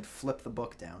this, and I'd flip the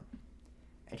book down.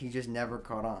 And he just never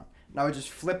caught on. And I would just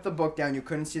flip the book down, you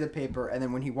couldn't see the paper, and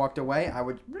then when he walked away, I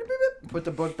would put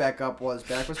the book back up while his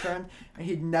back was turned, and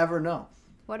he'd never know.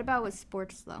 What about with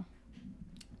sports though?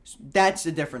 That's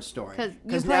a different story.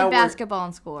 Because you now played basketball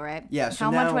in school, right? Yeah, so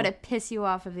How much now- would it piss you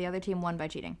off if the other team won by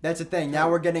cheating? That's the thing. Now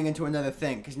we're getting into another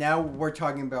thing, because now we're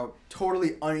talking about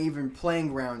totally uneven playing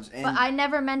grounds. And But I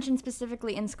never mentioned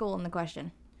specifically in school in the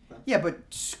question. yeah,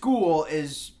 but school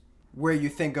is where you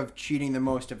think of cheating the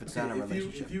most if it's not a Okay,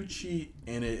 relationship. if you cheat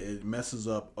and it messes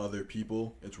up other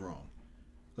people, it's wrong.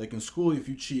 Like in school, if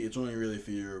you cheat, it's only really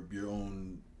for your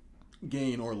own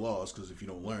gain or loss, because if you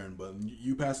don't learn, but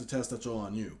you pass the test, that's all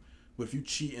on you. But if you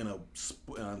cheat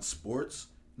on sports,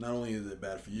 not only is it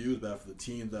bad for you, it's bad for the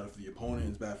team, it's bad for the opponent,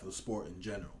 it's bad for the sport in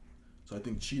general. So I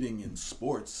think cheating in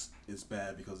sports is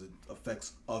bad because it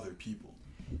affects other people.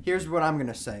 Here's what I'm going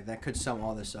to say that could sum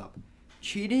all this up.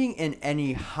 Cheating in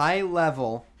any high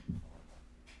level,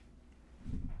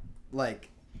 like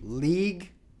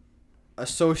league,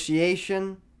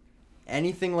 association,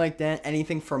 anything like that,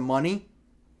 anything for money,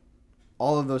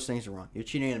 all of those things are wrong. You're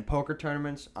cheating in poker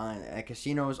tournaments, at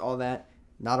casinos, all that,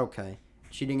 not okay.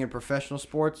 Cheating in professional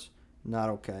sports, not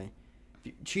okay.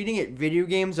 Cheating at video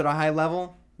games at a high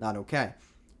level, not okay.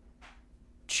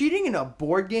 Cheating in a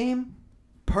board game,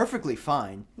 perfectly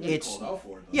fine. It's Called out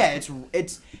for it, though. yeah,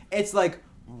 it's like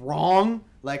wrong.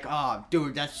 Like, oh,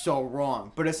 dude, that's so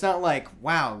wrong. But it's not like,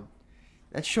 wow,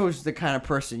 that shows the kind of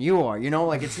person you are. You know,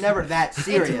 like it's never that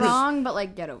serious. It's wrong, but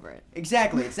like get over it.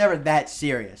 Exactly, it's never that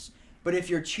serious. But if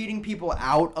you're cheating people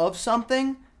out of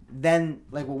something, then,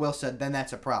 like what Will said, then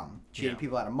that's a problem. Cheating Yeah.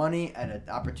 people out of money, at an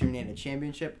opportunity at a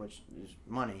championship, which is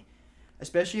money.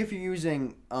 Especially if you're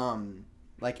using,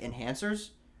 like, enhancers,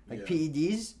 like Yeah.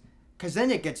 PEDs, because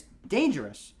then it gets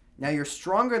dangerous. Now you're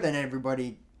stronger than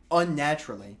everybody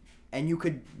unnaturally, and you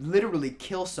could literally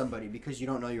kill somebody because you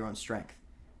don't know your own strength.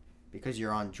 Because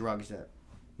you're on drugs that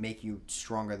make you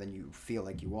stronger than you feel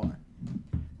like you are.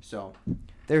 So,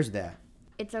 there's that.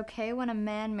 It's okay when a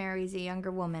man marries a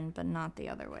younger woman, but not the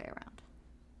other way around.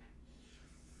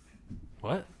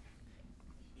 What?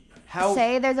 How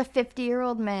Say there's a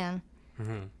 50-year-old man.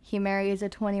 Mm-hmm. He marries a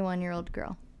 21-year-old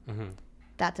girl. Mm-hmm.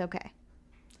 That's okay.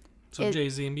 So It-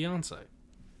 Jay-Z and Beyonce.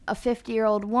 A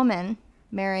 50-year-old woman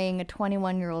marrying a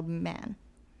 21-year-old man.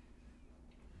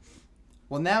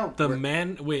 Well, now The we're-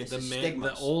 man, wait, This the is man,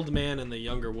 stigmas. the old man and the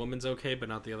younger woman's okay, but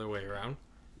not the other way around.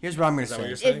 here's what I'm gonna Is that what say.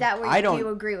 you're saying? Is that where I do you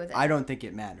don't- agree with it? I don't think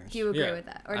it matters. Do you agree Yeah. with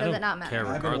that? Or I does don't it not matter? care.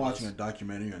 I've been Regardless. watching a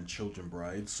documentary on children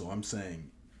brides, so I'm saying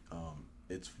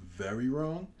it's very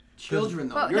wrong. Children,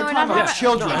 though. Well, You're no, we're talking not about talking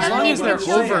children. about- As It long doesn't as need they're to be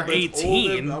children. over But it's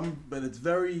 18. older, but it's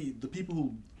very the people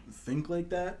who think like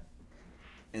that,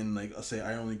 and like I say,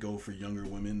 I only go for younger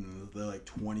women, and they're like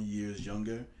 20 years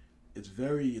younger. It's a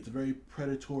very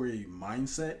predatory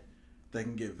mindset that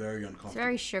can get very uncomfortable. It's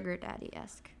very sugar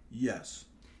daddy-esque. Yes.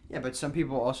 Yeah, but some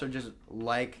people also just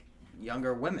like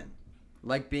younger women,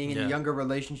 like being in Yeah. younger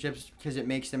relationships because it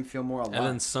makes them feel more alive. And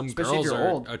then some Especially if girls you're are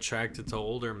old. attracted to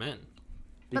older men.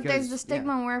 But there's because- the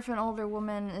stigma where if an older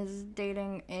woman is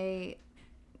dating a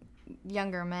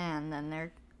younger man, then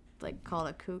they're like called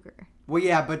a cougar. Well,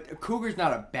 yeah, but a cougar's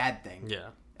not a bad thing. Yeah.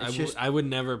 It's just- I would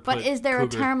never put But is there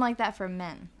cougar- a term like that for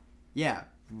men? Yeah,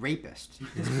 rapist.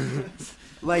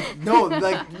 Like, no,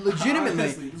 like, legitimately.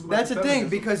 Honestly, this is That's the about thing, feminism.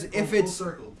 because Full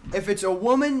circle. if it's a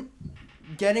woman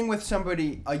getting with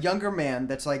somebody, a younger man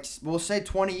that's like, we'll say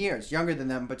 20 years younger than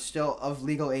them, but still of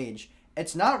legal age,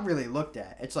 it's not really looked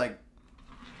at. It's like,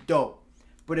 dope.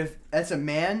 But if that's a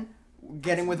man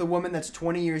getting with a woman that's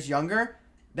 20 years younger,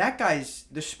 that guy's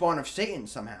the spawn of Satan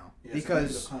somehow. Yeah,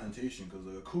 Because it's a connotation, because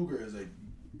a cougar is like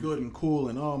good and cool,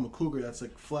 and I'm a cougar, that's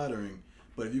like flattering.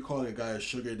 But if you call a guy a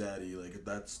sugar daddy, like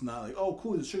that's not like, oh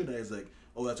cool, he's a sugar daddy. It's like,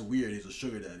 oh that's weird, he's a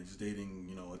sugar daddy. He's dating,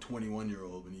 you know, a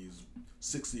 21-year-old when he's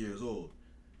 60 years old.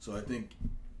 So I think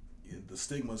the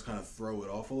stigmas kind of throw it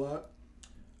off a lot.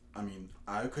 I mean,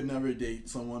 I could never date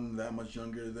someone that much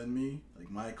younger than me. Like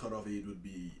my cutoff age would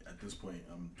be, at this point,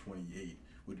 I'm 28,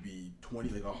 would be 20,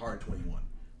 like a hard 21.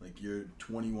 Like you're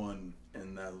 21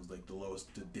 and that was like the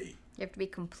lowest to date. You have to be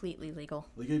completely legal.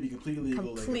 Like it'd be completely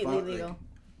legal. Completely like, if I, legal. Like,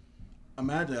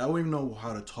 imagine, I wouldn't even know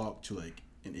how to talk to like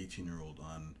an 18-year-old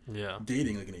on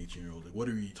dating like an 18-year-old. Like what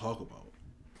do we talk about?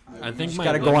 I think you my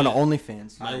gotta limit, go on to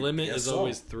OnlyFans. My I limit guess is so.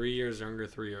 always 3 years younger,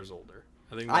 3 years older.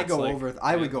 I think I that's go like, over.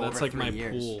 I would go that's over like 3 my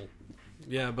years. pool.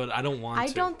 Yeah, but I don't want to.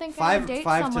 I don't think I Five- would date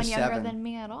 5 to someone younger 7. than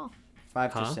me at all.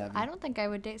 5 Huh? to 7. I don't think I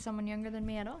would date someone younger than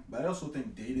me at all. But I also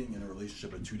think dating and a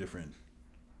relationship are two different.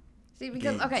 See,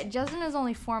 because Games. okay, Justin is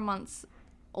only 4 months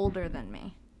older than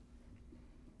me.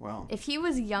 Well, If he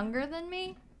was younger than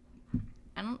me,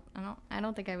 I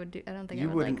don't think I would do. I don't think I you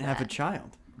would wouldn't like have a that.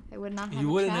 child. I would not have. You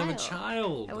a wouldn't child. have a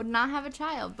child. I would not have a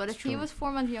child. But That's if he true. was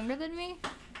 4 months younger than me,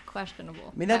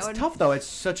 questionable. I mean, that's would, tough though. It's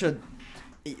such a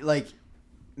like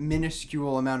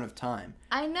minuscule amount of time.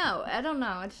 I know. I don't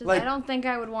know. It's just Like- I don't think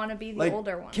I would want to be the Like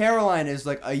older one. Caroline is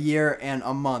like a year and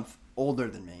a month older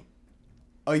than me.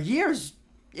 A year's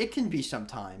it can be some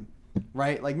time,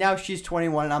 right? Like now she's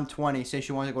 21 and I'm 20. Say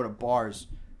she wants to go to bars,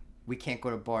 we can't go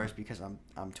to bars because I'm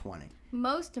 20.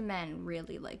 Most men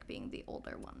really like being the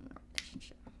older one in a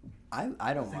relationship.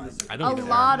 I don't mind. I A don't care.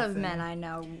 lot of men I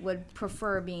know would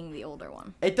prefer being the older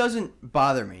one. It doesn't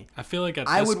bother me. I feel like at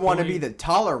I this would want to be point- the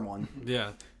taller one.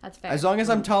 Yeah. That's fair. As long as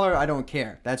I'm taller, I don't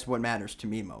care. That's what matters to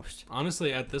me most.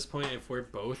 Honestly, at this point, if we're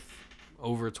both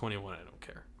over 21, I don't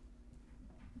care.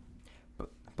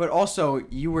 But also,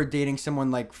 you were dating someone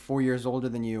like 4 years older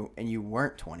than you, and you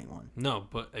weren't 21. No,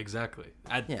 but exactly.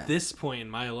 At Yeah. this point in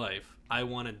my life, I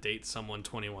want to date someone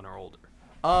 21 or older.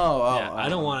 Oh, I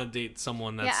don't want to date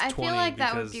someone that's yeah, I 20 feel like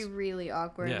that because would be really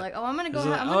awkward. Yeah. Like, oh, I'm gonna go. It's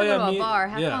like, I'm oh, gonna yeah, go to a me- bar,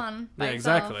 have yeah. fun by Yeah,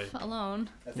 yourself, exactly. alone.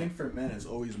 I think for men it's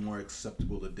always more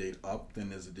acceptable to date up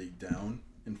than as a date down,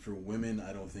 and for women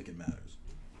I don't think it matters.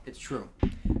 It's true.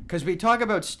 Because we talk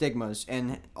about stigmas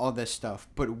and all this stuff,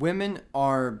 but women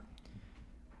are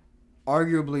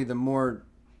arguably the more,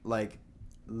 like,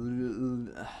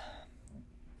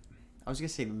 I was going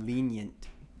to say lenient,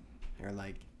 or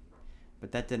like,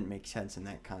 but that didn't make sense in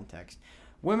that context.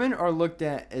 Women are looked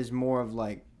at as more of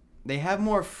like, they have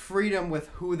more freedom with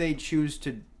who they choose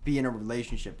to be in a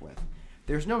relationship with.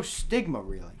 There's no stigma,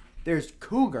 really. There's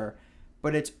cougar,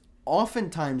 but it's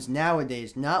oftentimes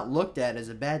nowadays not looked at as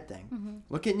a bad thing. Mm-hmm.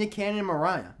 Look at Nick Cannon and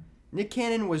Mariah. Nick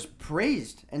Cannon was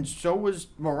praised, and so was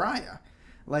Mariah.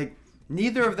 Like,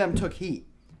 neither of them took heat.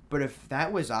 But if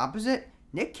that was opposite,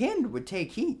 Nick Cannon would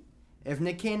take heat. If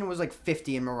Nick Cannon was like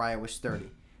 50 and Mariah was 30,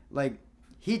 like,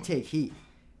 he'd take heat.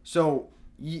 So,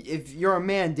 if you're a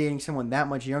man dating someone that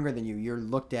much younger than you, you're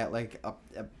looked at like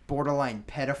a borderline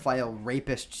pedophile,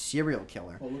 rapist, serial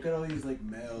killer. Well, look at all these like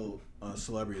male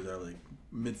celebrities that are like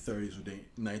mid-30s who date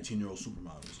 19-year-old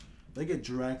supermodels. They get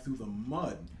dragged through the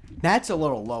mud. That's a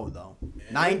little low, though. Yeah,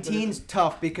 19's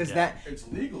tough because Yeah. that. It's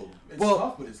legal. It's Well,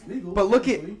 tough, but it's legal. But look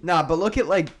technically. at But look at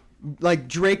like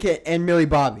Drake and Millie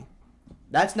Bobby.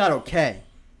 That's not okay.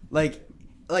 Like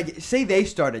say they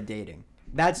started dating.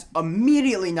 That's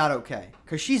immediately not okay.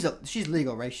 Cause she's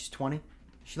legal, right? She's 20.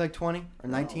 She like 20 or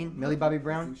 19? Millie Bobby I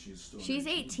Brown. think She's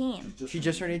 18. She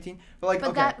just turned 18. But like But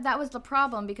okay. that was the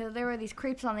problem because there were these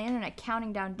creeps on the internet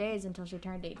counting down days until she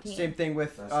turned 18. Same thing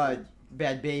with That's right.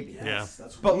 Bad Baby. Yeah.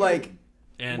 That's But weird. like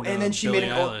and then she Billie made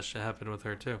an old- Eilish. It happened with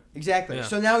her too. exactly. Yeah.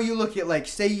 So now you look at like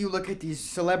say you look at these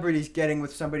celebrities getting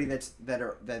with somebody that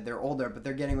they're older, but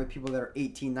they're getting with people that are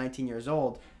 18, 19 years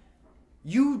old.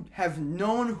 You have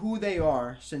known who they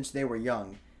are since they were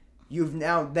young. You've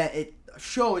now that it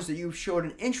shows that you've showed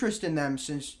an interest in them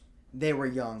since they were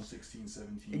young. 16,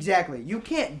 17. Exactly. You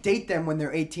can't date them when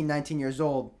they're 18, 19 years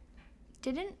old.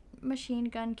 Didn't Machine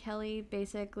Gun Kelly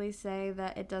basically say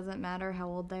that it doesn't matter how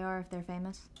old they are if they're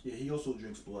famous? Yeah, he also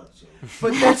drinks blood, so.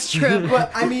 But that's true.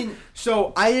 But I mean,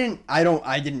 so I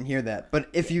didn't hear that. But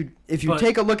if you But-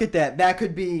 take a look at that, that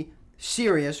could be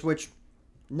serious, which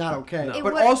not okay. No. It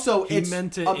But would- also He it's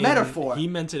meant it a in, metaphor. He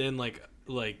meant it in like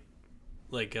like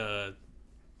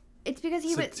It's because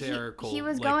he satirical,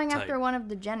 was like, going type. after one of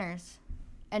the Jenners,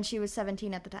 and she was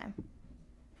 17 at the time.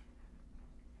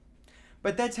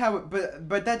 But that's how.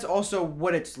 But that's also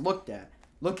what it's looked at.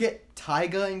 Look at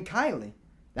Tyga and Kylie.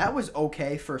 That was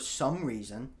okay for some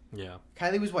reason. Yeah.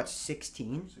 Kylie was what,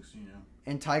 16? 16, yeah.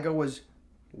 And Tyga was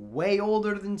way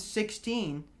older than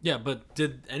 16. Yeah, but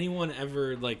did anyone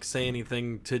ever like say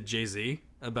anything to Jay-Z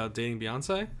about dating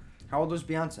Beyonce? How old was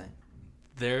Beyonce?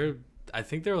 I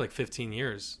think they're like 15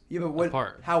 years Yeah, but what?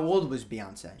 apart. How old was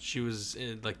Beyonce? She was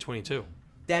like 22.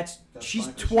 She's fine 'cause she's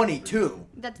 22.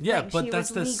 That's the Yeah, thing. but She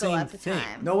that's was the legal same at the thing.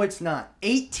 time. No, it's not.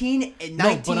 18 and No,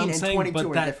 19 but I'm and saying, 22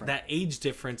 but are different. that age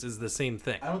difference is the same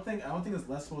thing. I don't think it's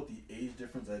less about the age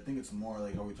difference. I think it's more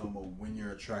like, are we talking about when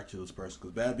you're attracted to this person?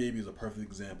 Because Bad Baby is a perfect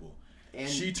example. And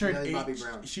She turned Millie Bobby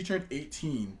Brown. She turned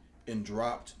 18 and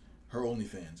dropped her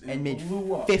OnlyFans And made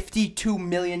blew up. $52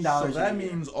 million. So that a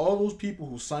year. means all those people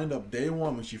who signed up day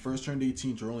one when she first turned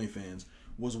 18 to her OnlyFans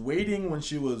was waiting when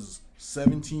she was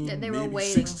 17, They were maybe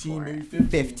waiting 16, for maybe it. 15,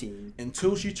 15.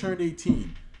 until she turned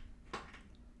 18.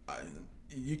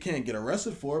 You can't get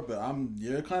arrested for it, but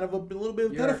you're kind of a little bit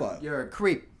of a pedophile. You're a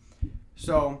creep.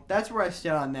 So that's where I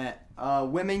stand on that.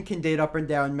 Women can date up and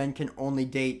down. Men can only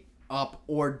date up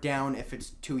or down if it's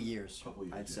 2 years. Couple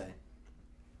years, I'd yeah. say.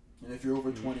 And if you're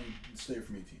over 20, stay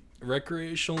from 18.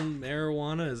 Recreational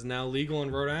marijuana is now legal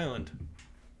in Rhode Island.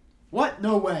 What?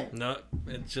 No way. No,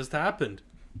 it just happened.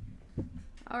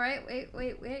 All right, wait.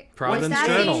 Providence With that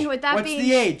Journal. being- with that What's being-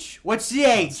 the age? What's the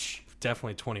age?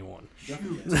 Definitely 21.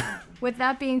 Definitely, yes. With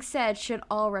that being said, should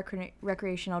all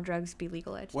recreational drugs be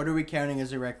legalized? What are we counting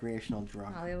as a recreational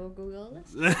drug? Holly will Google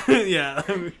this. Yeah,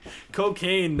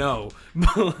 cocaine, no.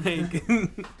 But like,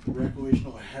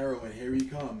 Recreational heroin, here we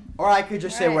come. Or I could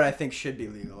just say Alright. what I think should be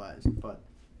legalized. But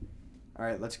all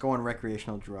right, let's go on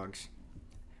recreational drugs.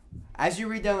 As you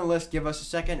read down the list, give us a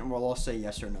second, and we'll all say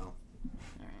yes or no.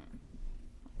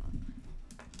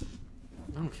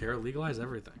 I don't care. Legalize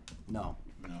everything. No,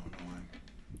 No.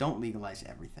 don't legalize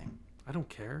everything. I don't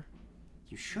care.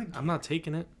 You should. I'm not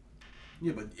taking it.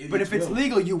 Yeah, but But if it's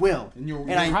legal, you will. And you're-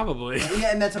 And I- Probably.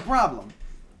 Yeah, and that's a problem.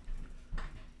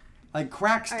 Like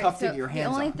crack's All right, tough to so get your the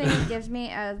hands only on. thing it gives me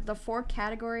as the 4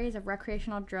 categories of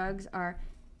recreational drugs are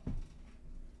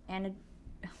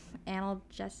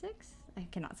analgesics. I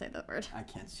cannot say that word. I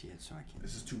can't see it, so I can't.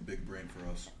 This is too big brain for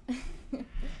us.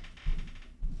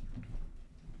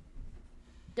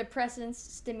 Depressants,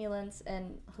 stimulants,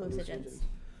 and hallucinogens.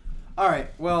 All right,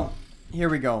 well, here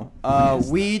we go.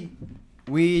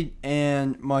 Weed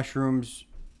and mushrooms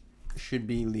should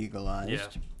be legalized.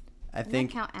 Yeah. I Doesn't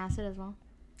think. that count acid as well?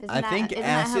 I think isn't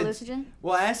acid's- that hallucinogen?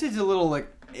 Well, acid's a little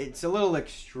it's a little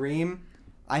extreme.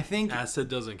 I think Acid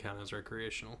doesn't count as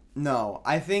recreational. no.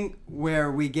 I think where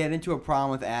we get into a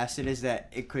problem with acid is that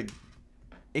it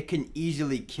can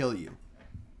easily kill you.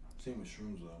 Same with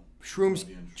shrooms, though.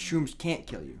 Shrooms can't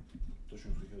kill you. The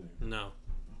shrooms will kill you. No.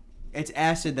 It's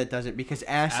acid that does it because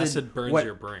acid burns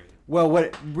your brain. Well,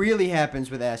 what really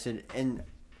happens with acid, and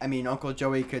I mean Uncle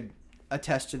Joey could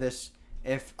attest to this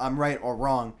if I'm right or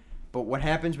wrong, but what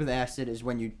happens with acid is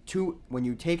when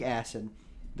you take acid,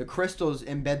 the crystals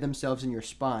embed themselves in your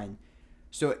spine.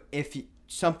 So if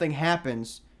something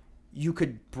happens, you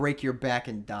could break your back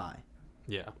and die.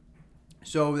 Yeah.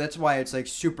 So that's why it's like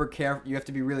super careful. You have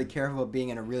to be really careful of being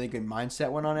in a really good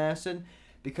mindset when on acid,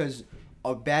 because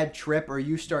a bad trip or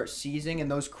you start seizing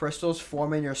and those crystals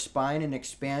form in your spine and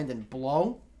expand and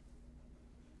blow,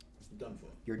 Done for.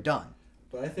 you're done.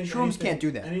 But I think Shrooms can't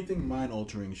do that. Anything mind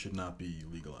altering should not be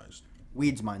legalized.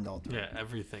 Weed's mind altering. Yeah,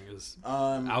 everything is.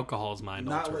 Um, Alcohol's mind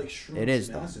not altering. like shrooms It is,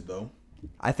 and though. acid, though.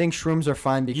 I think shrooms are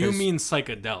fine because. You mean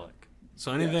psychedelic.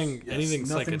 So anything anything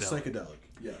nothing psychedelic.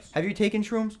 Yes. Have you taken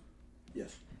shrooms?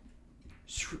 Yes.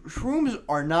 Shrooms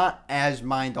are not as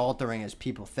mind altering as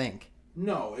people think.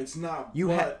 No, it's not.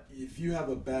 But if you have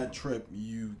a bad trip,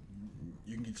 you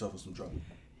can get yourself in some trouble.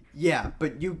 Yeah,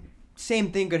 but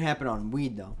same thing could happen on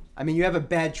weed though. I mean, you have a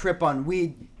bad trip on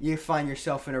weed, you find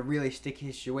yourself in a really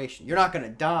sticky situation. You're not gonna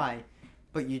die,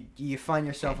 but you find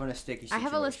yourself in a sticky situation. I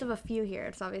have a list of a few here.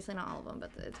 It's obviously not all of them,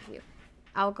 but it's a few.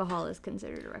 Alcohol is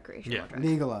considered a recreational drug.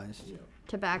 Legalized.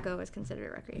 Tobacco is considered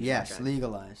a recreational Yes, drug.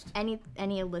 legalized. Any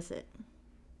illicit.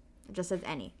 It just says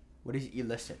any. What is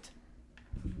illicit?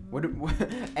 What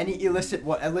any illicit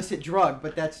what illicit drug?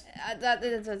 But that's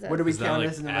what do we Is that count like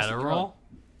as an illicit drug? Adderall?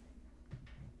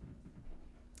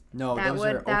 No, that those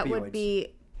are that opioids. would be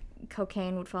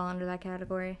cocaine would fall under that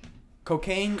category.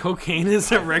 Cocaine. Cocaine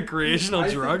is a recreational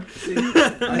drug.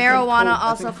 Marijuana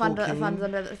also I think cocaine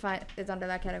is under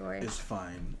that category. is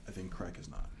fine. I think crack is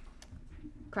not.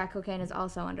 Crack cocaine is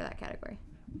also under that category.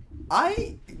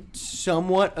 I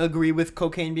somewhat agree with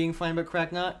cocaine being fine, but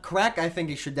crack not. Crack, I think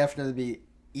it should definitely be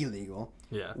illegal.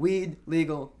 Yeah. Weed,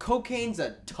 legal. Cocaine's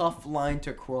a tough line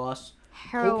to cross.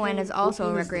 Heroin is also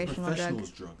a cocaine recreational the drug.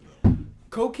 professional's drug, though.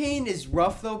 Cocaine is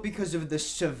rough, though, because of the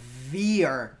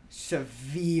severe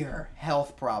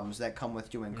health problems that come with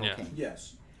doing Yeah. cocaine.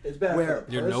 Yes, it's bad. Where- for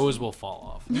the Your person. nose will fall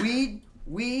off.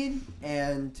 Weed,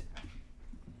 and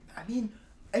I mean,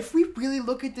 if we really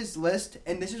look at this list,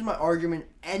 and this is my argument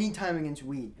anytime against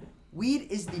weed, weed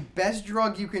is the best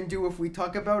drug you can do if we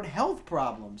talk about health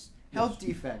problems, health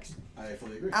defects. I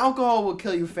fully agree. Alcohol will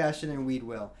kill you faster than weed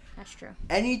will. That's true.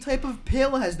 Any type of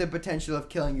pill has the potential of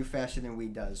killing you faster than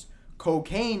weed does.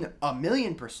 Cocaine,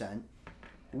 1,000,000%.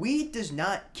 Weed does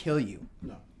not kill you.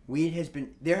 No.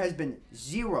 There has been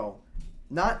zero,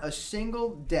 not a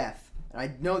single death, and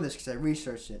I know this because I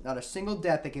researched it, not a single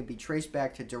death that can be traced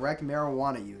back to direct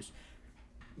marijuana use.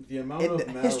 The amount In of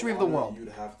the history of the marijuana world. you'd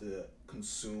have to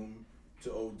consume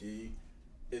to OD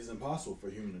is impossible for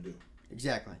a human to do.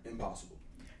 Exactly. Impossible.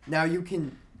 Now you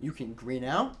can green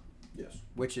out, Yes.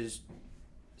 which is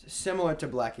similar to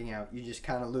blacking out. You just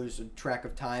kind of lose a track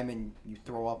of time and you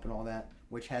throw up and all that,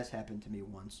 which has happened to me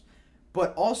once.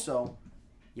 But also,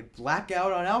 you black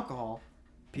out on alcohol.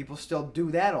 People still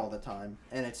do that all the time,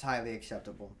 and it's highly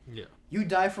acceptable. Yeah. You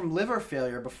die from liver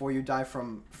failure before you die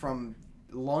from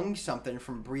lung something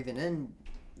from breathing in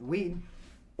weed,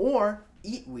 or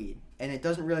eat weed, and it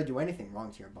doesn't really do anything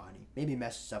wrong to your body. Maybe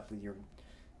messes up with your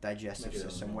digestive Maybe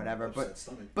system, that'll whatever, upset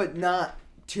stomach. but not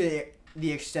to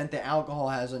the extent that alcohol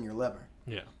has on your liver.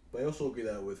 Yeah. But I also agree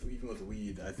that even with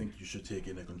weed, I think you should take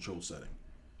it in a controlled setting.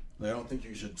 Like, I don't think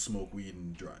you should smoke weed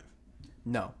and drive.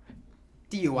 No.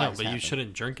 DUIs No, but happen. you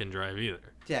shouldn't drink and drive either.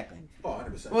 Exactly. Oh,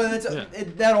 100%. Well, Yeah. that all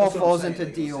That's what I'm falls saying, into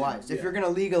like, I'm DUIs. saying, If you're going to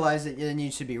legalize it, there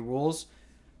needs to be rules.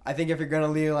 I think if you're going to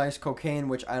legalize cocaine,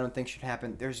 which I don't think should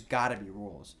happen, there's got to be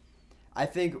rules. I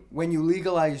think when you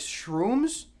legalize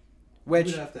shrooms, you which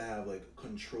would have to have, like,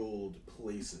 controlled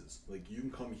places. Like, you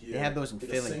can come here. They have those in like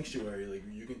Philly. a sanctuary. Like,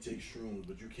 you can take shrooms,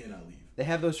 but you cannot leave. they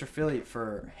have those for Philly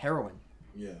for heroin.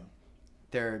 Yeah.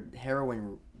 They're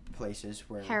heroin places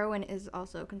where Heroin is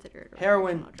also considered a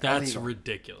Heroin- recreational drug. That's Illegal.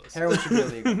 ridiculous. heroin should be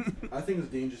illegal. I think it's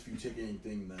dangerous if you take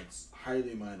anything that's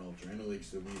highly mind altering. I know, like,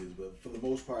 the weed is, but for the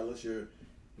most part, unless you're,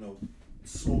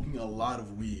 smoking a lot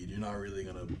of weed, you're not really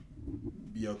gonna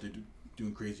be out there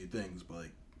doing crazy things. But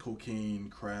like cocaine,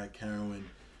 crack, heroin,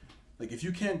 like if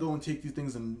you can't go and take these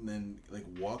things and then like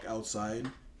walk outside,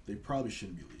 they probably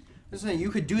shouldn't be legal. Listen, you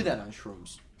could do that on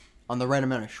shrooms, on the right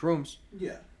amount of shrooms.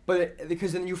 Yeah. But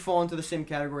because then you fall into the same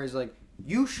category as like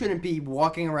you shouldn't be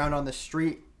walking around on the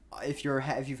street if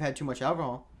you've had too much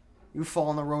alcohol. You fall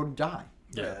on the road and die.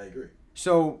 Yeah. I agree.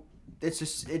 So it's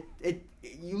just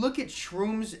you look at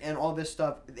shrooms and all this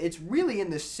stuff. It's really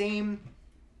in the same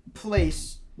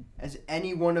place as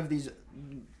any one of these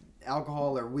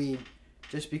alcohol or weed,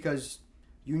 just because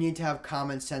you need to have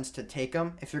common sense to take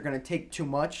them. If you're gonna take too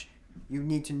much, you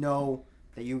need to know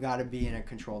that you got to be in a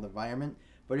controlled environment.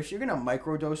 But if you're gonna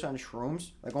microdose on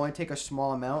shrooms, like only take a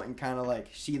small amount and kind of like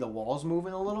see the walls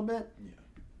moving a little bit, Yeah.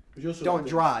 But you also don't have to-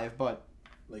 drive. But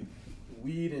Like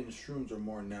weed and shrooms are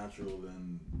more natural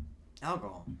than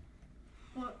alcohol.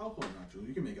 well, alcohol. Is natural.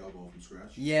 You can make alcohol from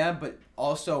scratch. Yeah, but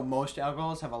also most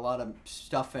alcohols have a lot of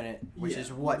stuff in it, which Yeah,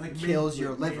 is what like kills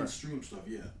your like liver. Mainstream stuff,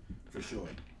 yeah, for sure.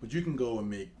 But you can go and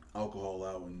make alcohol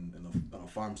out on a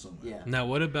farm somewhere. Yeah. Now,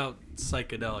 what about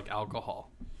psychedelic alcohol?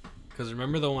 Because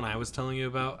remember the one I was telling you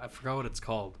about? I forgot what it's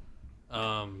called.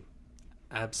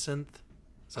 Absinthe?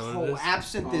 Is that what it Oh, is?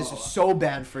 absinthe is Oh. so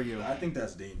bad for you. I think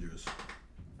that's dangerous.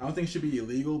 I don't think it should be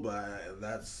illegal, but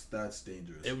that's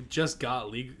dangerous. It just got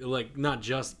legal, like not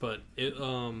just, but it.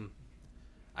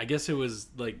 I guess it was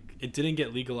like it didn't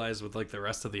get legalized with like the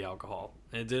rest of the alcohol.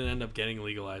 And it didn't end up getting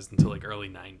legalized until like early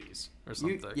 '90s or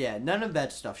something. Yeah, none of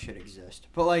that stuff should exist.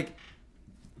 But like,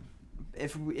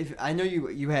 if I know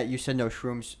you said no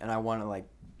shrooms, and I want to like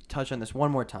touch on this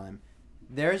one more time.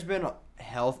 There's been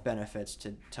health benefits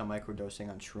to microdosing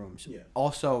on shrooms. Yeah.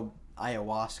 Also,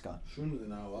 ayahuasca. Shrooms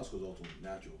and ayahuasca is also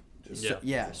natural.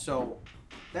 Yeah. So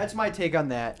that's my take on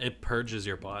that. It purges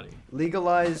your body.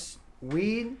 Legalize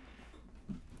weed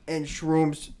and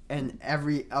shrooms, and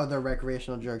every other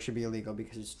recreational drug should be illegal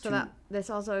because it's So too. that this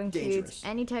also includes dangerous.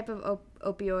 any type of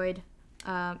opioid,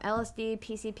 LSD,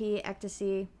 PCP,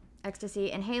 ecstasy,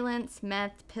 inhalants,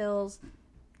 meth, pills,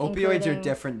 Opioids are including-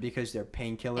 different because they're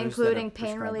painkillers. that are including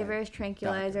pain prescribed by relievers,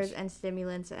 tranquilizers, doctors. and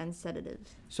stimulants and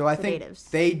sedatives. So I think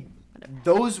sedatives.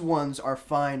 those ones are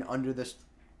fine under this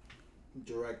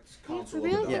direct Yeah, counsel. for of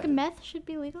real? the Like doctor. meth should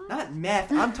be legal? Not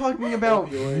meth. I'm talking about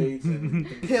Opioids and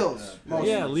things Pills, like that. mostly.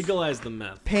 Yeah, legalize the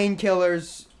meth.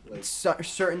 painkillers, Like-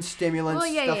 certain stimulants,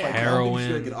 Well, yeah, stuff yeah. like I don't think you should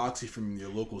Heroin. get Oxy from your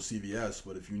local CVS,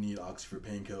 but if you need Oxy for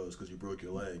painkillers because you broke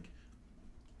your leg,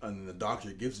 and the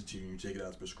doctor gives it to you and you take it out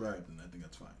as prescribed, then I think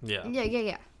that's fine. Yeah.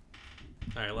 Yeah.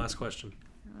 All right, last question.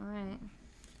 All right.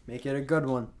 that. Make it a good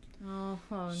one. Oh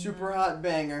Super hot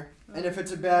banger. And if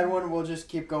it's a bad one, we'll just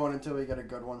keep going until we get a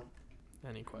good one.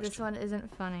 Any question? This one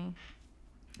isn't funny,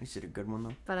 Is it a good one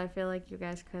though? but I feel like you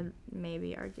guys could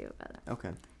maybe argue about it.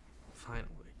 Okay. Finally.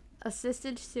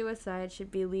 Assisted suicide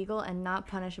should be legal and not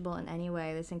punishable in any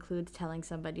way. This includes telling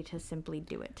somebody to simply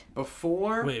do it.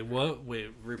 Before. Wait, what?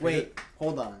 Wait, repeat Wait. it.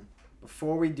 Hold on.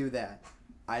 Before we do that,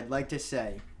 I'd like to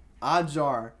say, odds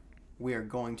are, we are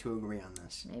going to agree on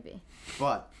this. Maybe.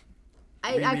 But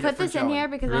I Repeat it put for this in Joey. here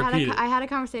because Repeat it. I had a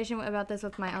conversation about this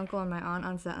with my uncle and my aunt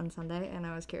on Sunday, and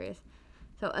I was curious.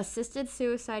 So, assisted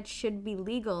suicide should be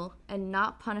legal and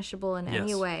not punishable in any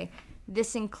Yes. way.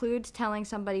 This includes telling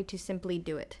somebody to simply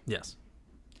do it. Yes.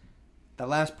 the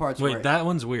last part's Wait, right. that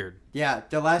one's weird. Yeah,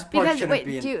 the last part Because shouldn't wait,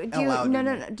 be do you allowed. no in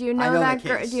no there. no do you I know know that the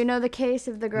girl? case. Do you know the case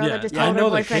of the girl Yeah, that just I told know her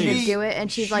the boyfriend case. to do it,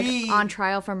 and she's like She- on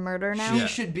trial for murder now? She Yeah.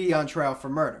 should be on trial for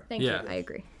murder. Thank Yeah. you. I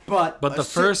agree. But But the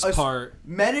first part,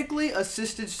 medically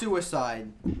assisted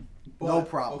suicide, no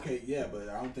problem. Okay, yeah, but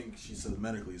I don't think she said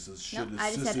medically. It says No, should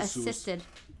I just said assisted suicide. assisted.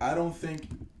 I don't think.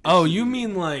 oh, you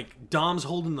mean like Dom's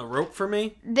holding the rope for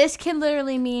me? This can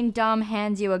literally mean Dom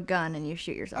hands you a gun and you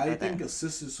shoot yourself I right think there.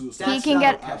 assisted suicide. That's He can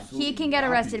not get okay. he can get Absolutely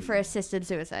arrested not for be- assisted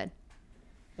suicide.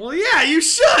 Well, yeah, you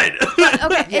should.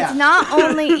 Okay, Yeah. it's not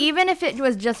only even if it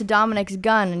was just Dominic's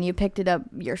gun and you picked it up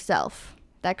yourself,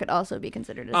 that could also be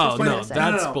considered assisted Oh no, suicide.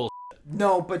 that's No. bull.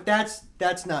 No, but that's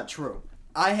not true.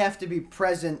 I have to be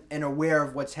present and aware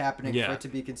of what's happening Yeah. for it to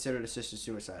be considered assisted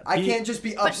suicide. I He- can't just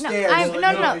be no, upstairs. I'm-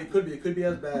 no. It could be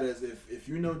as bad as if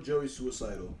you know Joey's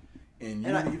suicidal and you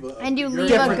And I- leave a And you you're leave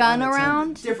a different gun unattended.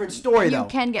 around? Different story You though.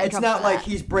 can get in It's trouble not for like that.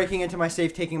 he's breaking into my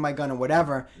safe, taking my gun or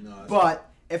whatever. No, it's But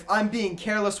if I'm being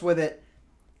careless with it,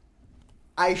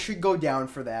 I should go down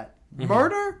for that.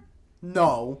 Murder?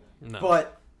 No. No.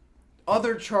 But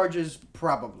other charges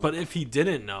probably. But if he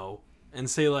didn't know, and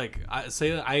say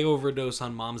I overdose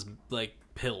on mom's like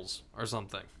pills or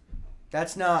something,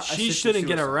 that's not. she assisted shouldn't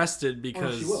get suicide. arrested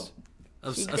because she will.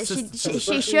 of She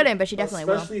assisted. shouldn't, but she definitely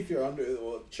will. Especially if you're under.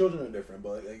 Well, children are different,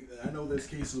 but like, I know there's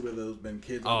cases where there's been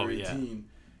kids Oh, under yeah. 18.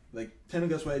 Like,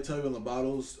 technically, that's why they tell you on the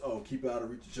bottles, oh, keep it out of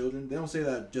reach of children. They don't say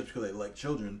that just because they like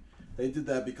children. They did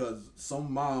that because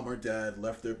some mom or dad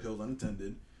left their pills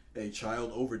unattended, a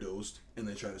child overdosed, and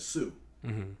they try to sue.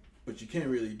 Mhm. But you can't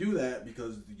really do that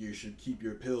because you should keep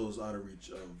your pills out of reach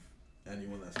of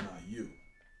anyone that's not you.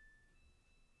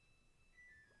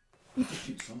 Just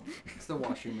keep some. It's the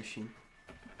washing machine.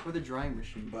 Or the drying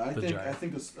machine. But I The think dryer.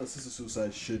 assisted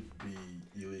suicide should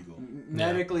be illegal.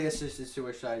 Medically assisted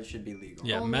suicide should be legal.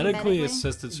 Yeah, Only medically medically?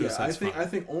 assisted Yeah, suicide. I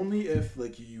think only if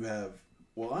like you have.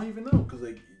 Well, I don't even know because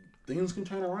like things can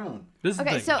turn around. This is the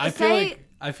Okay, thing. so I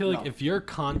feel like No. if you're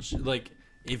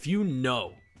if you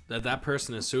know that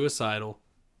person is suicidal,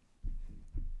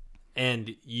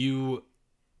 and you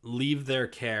leave their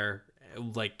care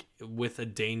like with a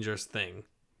dangerous thing,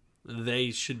 they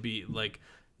should be like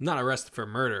not arrested for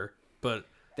murder, but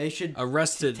They should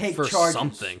arrested take for charges.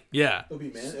 something. Yeah, It'll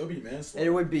be manslaughter. It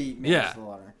would be Yeah.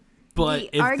 manslaughter. but The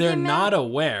if they're argument- not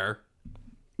aware,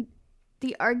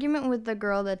 The argument with the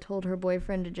girl that told her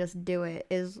boyfriend to just do it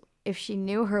is if she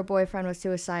knew her boyfriend was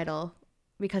suicidal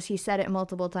because he said it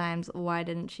multiple times, why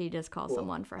didn't she just call Well,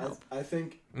 someone for help? I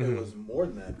think Mhm. it was more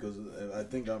than that because I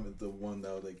think I'm the one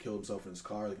that like killed himself in his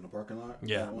car like in the parking lot.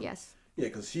 Yeah. That one? Yes. Yeah,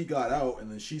 because he got out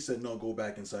and then she said no, go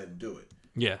back inside and do it.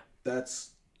 yeah,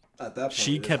 That's at that point.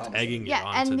 she it is kept homicide. egging you Yeah,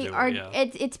 on and to the do it. Yeah.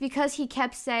 it's because he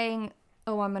kept saying,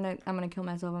 "Oh, I'm gonna kill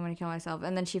myself. I'm gonna kill myself,"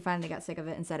 and then she finally got sick of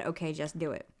it and said, "Okay, just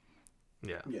do it."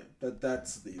 Yeah. Yeah,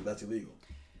 that's illegal.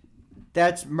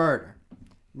 That's murder.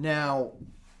 Now,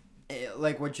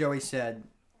 like what Joey said,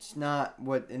 it's not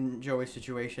what in Joey's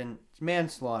situation. It's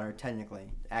manslaughter,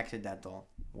 technically, accidental,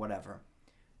 whatever.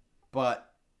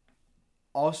 But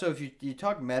also, if you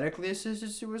talk medically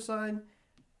assisted suicide,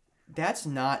 that's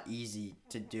not easy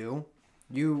to do.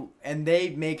 They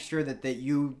make sure that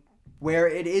you where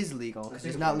it is legal because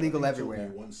it's not legal everywhere.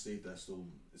 One state that's still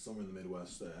somewhere in the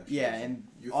Midwest. That actually Yeah, does and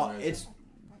euthanize it's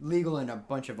legal in a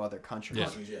bunch of other countries. Yeah.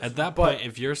 countries, yes. At that But- point,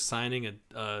 if you're signing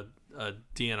a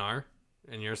DNR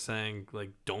and you're saying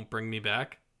like "Don't bring me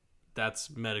back," that's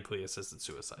medically assisted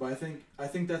suicide. But I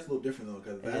think that's a little different though,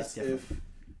 because It is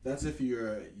that's if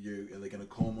you're like in a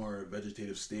coma or a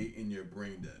vegetative state and you're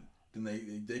brain dead.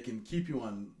 then they can keep you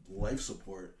on life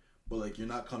support, but like you're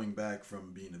not coming back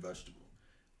from being a vegetable.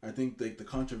 I think like the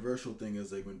controversial thing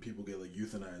is like when people get like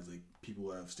euthanized, like people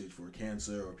who have stage 4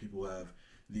 cancer or people who have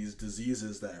these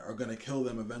diseases that are gonna kill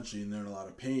them eventually and they're in a lot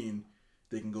of pain.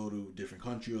 They can go to a different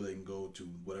country or they can go to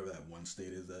whatever that one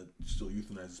state is that still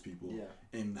euthanizes people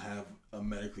and have a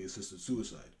medically assisted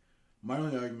suicide. My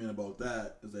only argument about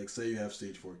that is like, say you have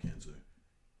stage 4 cancer.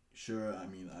 Sure, I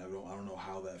mean, I don't know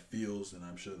how that feels, and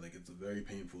I'm sure like it's very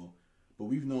painful. But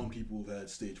we've known people who've had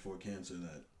stage 4 cancer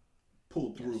that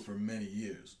pulled through for many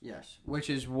years. Yes, which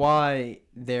is why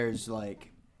there's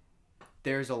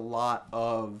a lot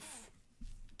of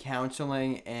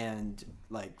counseling and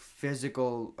like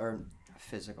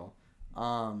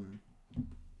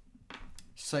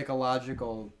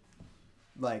psychological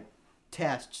like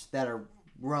tests that are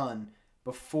run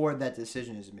before that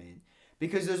decision is made.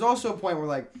 Because there's also a point where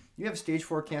like you have stage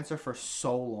 4 cancer for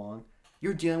so long,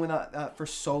 you're dealing with that for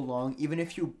so long, even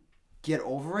if you get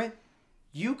over it,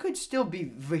 you could still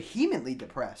be vehemently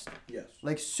depressed. Yes.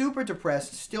 Like super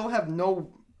depressed, still have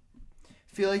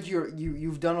feel like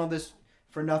you've done all this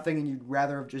for nothing and you'd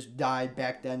rather have just died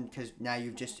back then because now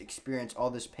you've just experienced all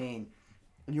this pain.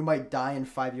 And you might die in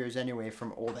 5 years anyway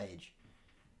from old age.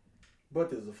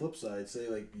 But there's a flip side. Say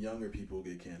like younger people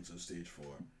get cancer stage 4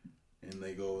 and they're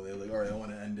like, all right, I want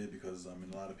to end it because I'm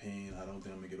in a lot of pain. I don't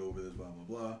think I'm going to get over this, blah, blah,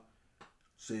 blah.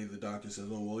 Say the doctor says,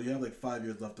 oh, well, you have like 5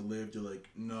 years left to live. You're like,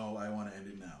 no, I want to end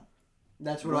it now.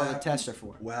 That's what all the tests are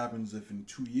for. What happens if in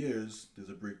 2 years there's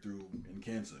a breakthrough in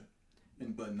cancer?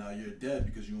 But now you're dead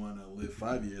because you want to live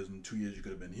 5 years, and 2 years you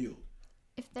could have been healed.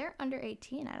 If they're under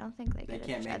 18, I don't think they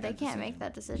can't make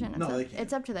that decision. They can't.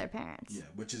 It's up to their parents. Yeah,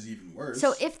 which is even worse.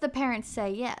 So if the parents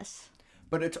say yes.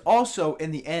 But it's also,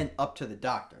 in the end, up to the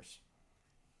doctors.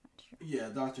 Yeah, a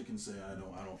doctor can say, I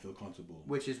don't feel comfortable.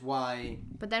 Which is why...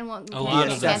 But then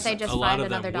can't they just find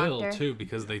another doctor? Will, too,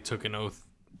 because they took an oath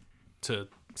to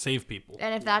save people.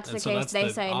 And if that's the case, they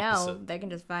say opposite. no, they can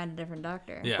just find a different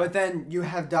doctor. Yeah. But then you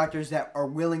have doctors that are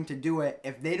willing to do it.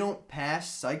 If they don't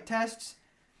pass psych tests,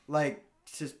 like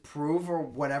to prove or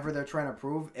whatever they're trying to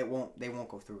prove, they won't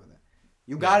go through with it.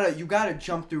 You gotta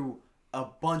jump through a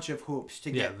bunch of hoops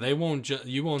to get. Yeah, they won't.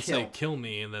 You won't killed. say kill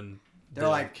me and then They're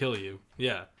like kill you.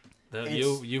 Yeah,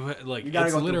 you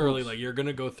it's literally like you're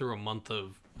gonna go through a month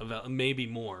of maybe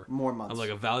more months of like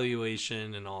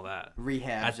evaluation and all that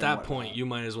rehab. At that point, you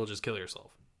might as well just kill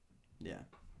yourself. Yeah.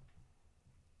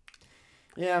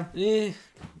 Yeah.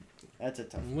 That's a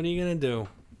tough one. What are you gonna do?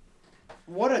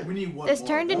 We need one This more.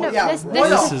 turned into This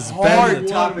has hard been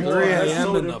topic.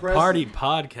 the party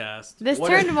podcast. This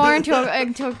turned more into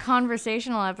a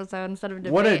conversational episode instead of a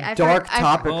debate. What a dark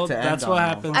topic Well, to end that's on, what though.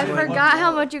 happens. I when- forgot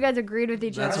how much you guys agreed with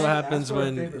each That's other. what happens That's our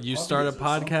when favorite you podcast start a is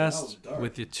something podcast else dark.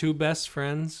 with your two best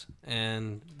friends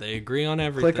and they agree on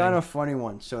everything. Click on a funny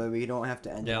one so that we don't have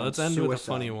to end. Yeah, on let's end suicide. with a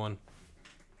funny one.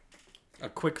 A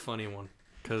quick funny one,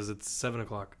 because it's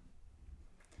 7:00.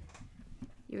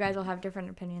 You guys will have different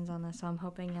opinions on this, so I'm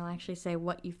hoping you'll actually say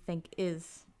what you think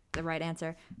is the right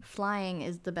answer. Flying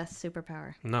is the best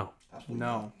superpower. No.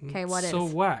 No. Okay, what so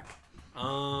is? whack.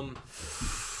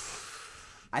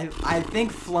 I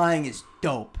think flying is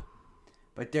dope,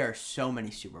 but there are so many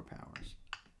superpowers.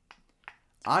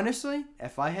 Honestly,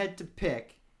 if I had to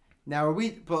pick, now are we?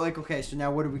 But like, okay, so now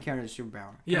what do we count as a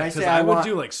superpower? Yeah, because I would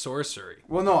do like sorcery.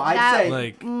 Well, no, I'd That- say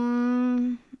Like,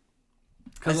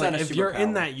 because That's like, not a if you're in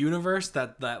superpower. that universe,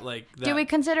 that Do we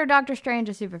consider Doctor Strange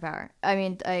a superpower? I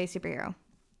mean, a superhero.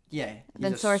 yeah. he's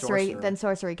Then a sorcery. sorcerer. Then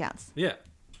sorcery counts. Yeah,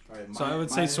 All right, So I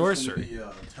would say mine is gonna sorcery. be,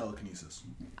 telekinesis.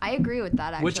 I agree with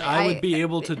that. Actually, which I would be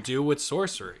able to do with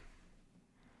sorcery,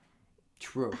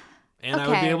 True. and I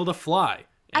would be Okay. able to fly,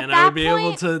 At and I would that be able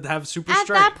point- to have super At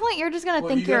strength. that point, you're just gonna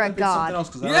think you're a god.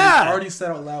 Yeah. I already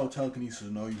said out loud telekinesis.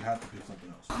 No, you have to pick something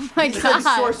else. Oh my You said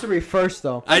god. sorcery first,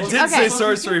 though. I did Okay. say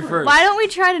sorcery first. Why don't we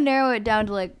try to narrow it down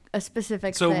to like a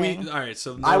specific So thing? all right.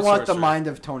 So no I want the sorcery. mind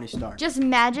of Tony Stark. Just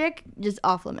magic, just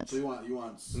off limits. So you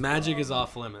want Magic is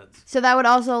off limits. So that would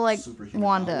also like Superhuman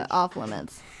Wanda knowledge. off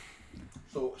limits.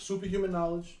 So superhuman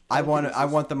knowledge. I want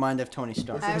telekinesis. the mind of Tony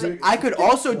Stark. What's the big- I could big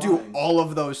also do flying? all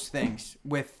of those things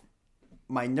with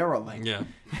my Neuralink. Yeah.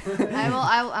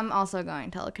 I'm also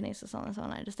going telekinesis on this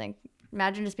one. I just think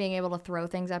imagine just being able to throw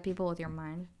things at people with your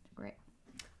mind. Great.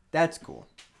 That's cool.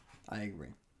 I agree.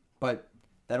 But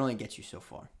that only gets you so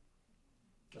far.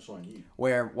 That's all I need.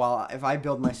 Where, if I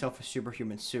build myself a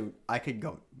superhuman suit, I could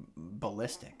go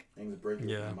ballistic. Things break Yeah.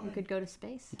 into my You mind. could go to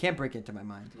space. You can't break into my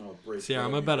mind. No, it breaks See,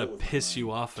 I'm whatever about to you go with my piss you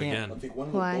mind. off Can't. again. I'll take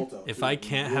one Why? little bolt out, If too. I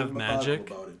can't Be have really methodical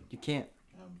magic- about it. You can't.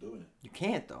 I'm doing it. You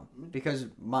can't, though. Because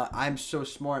I'm so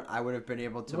smart, I would have been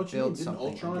able to What you build mean? Didn't something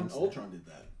against that. Ultron did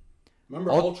that.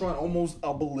 Remember Ultron almost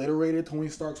obliterated Tony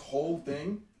Stark's whole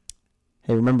thing?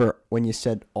 Hey, remember when you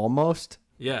said almost?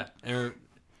 Yeah. Hey,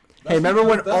 remember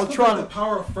when That's Ultron? the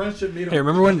power of friendship made him. Hey,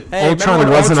 remember when Hey, Ultron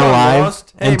remember when wasn't Ultron alive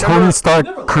lost? Hey, and remember- Tony Stark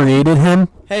Never lost. created him?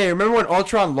 Hey, remember when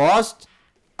Ultron lost?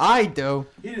 I do.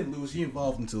 He didn't lose. He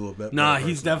evolved into a little bit. Nah, better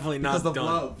he's person. definitely not Because of done.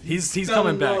 love. He's fell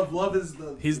coming in back. Love is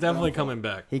the. He's definitely coming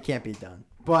back. He can't be done.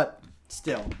 But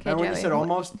still, remember when you Joey, said what-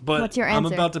 almost? But What's your I'm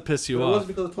answer? about to piss you But it was off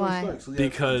because of Tony Why? Stark. So yeah,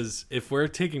 because if we're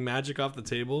taking magic off the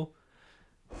table,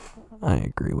 I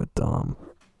agree with Dom.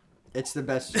 It's the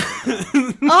best.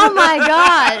 Oh my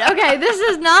god. Okay, this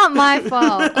is not my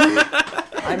fault.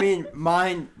 I mean,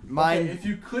 mine. Okay, if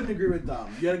you couldn't agree with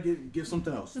Dom, you gotta give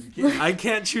something else. You can't, I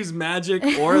can't choose magic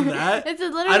or that. It's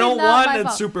literally I don't not want my a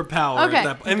fault. superpower.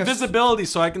 Okay. Invisibility,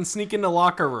 so I can sneak into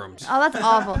locker rooms. Oh, that's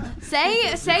awful.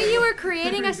 Say you were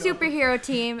creating a superhero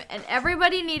team and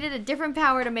everybody needed a different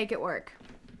power to make it work.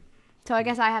 So I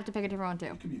guess I have to pick a different one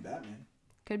too. it could be Batman.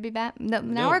 Could be Now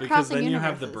No, we're because crossing then you universes.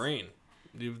 have the brain.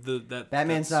 That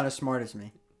Batman's that's- not as smart as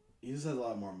me. He just has a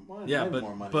lot more money. Yeah,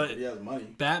 more money, but he has money.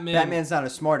 Batman's not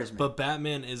as smart as me. But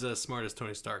Batman is as smart as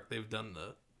Tony Stark. They've done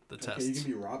the Okay, tests. you can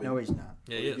be Robin. No, he's not.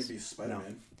 Yeah, he You is. can be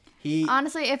Spider-Man. He.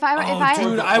 Honestly, if I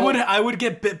Dude, I would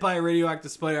get bit by a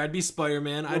radioactive spider. I'd be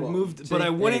Spider-Man. I'd well, move, see, but I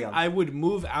there you wouldn't. go. I would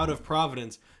move out of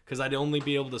Providence because I'd only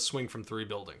be able to swing from 3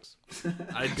 buildings.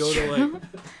 I'd go to like.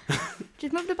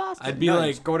 just move to Boston. I'd be no,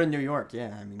 like, just go to New York.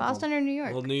 Yeah, I mean. Boston or New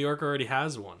York. well, New York already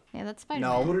has one. Yeah, that's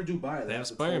Spider-Man. No. Go to Dubai. They have that's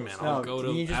the Spider-Man. closest. No, I'll go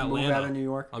can you to just move out of Atlanta. New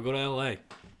York? I'll go to LA.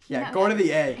 Yeah, No, go to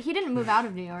the A. He didn't move out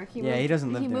of New York. He Yeah, moved, he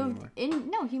doesn't live he there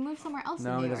moved he moved somewhere else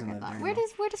No, in he New doesn't York. I live thought. there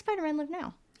Where does Spider-Man live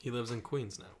now? He lives in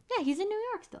Queens now. Yeah, he's in New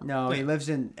York still. No, he lives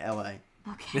in L.A.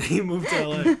 Okay. He moved to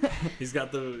LA. He's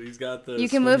got the. You can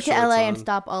swim move to shorts LA on. and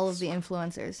stop all of the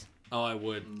influencers. Oh, I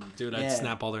would, dude. I'd Yeah.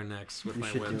 snap all their necks with You my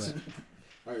should do whips. it.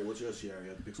 All right, what's yours, Sierra? You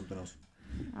have to pick something else.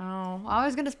 Oh, I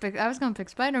was gonna pick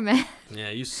Spider-Man. Yeah,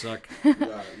 you suck. You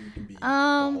can be the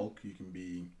Hulk. You can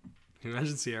be. Can you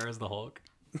imagine Sierra as the Hulk?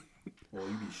 Well,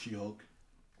 you be She-Hulk.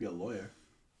 Be a lawyer.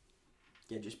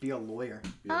 Yeah, just be a lawyer.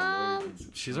 Be a lawyer. You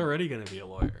can She's already gonna be a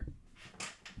lawyer.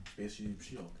 basically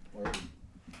She-Hulk. Already.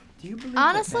 Do you believe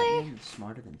Honestly- that Batman is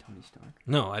smarter than Tony Stark?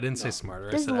 No, I didn't say smarter.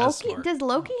 I Does said as Loki smart. have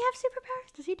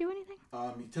superpowers? Does he do anything?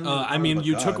 I mean,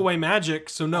 you took away magic,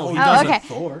 so no, he Oh, doesn't. okay.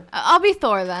 Thor. I'll be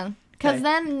Thor then. Because Okay.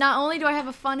 then not only do I have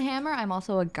a fun hammer, I'm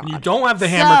also a god. You don't have the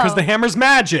hammer because So- the hammer's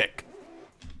magic.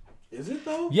 Is it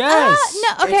though? Yes.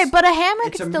 No, okay, It's- but a hammer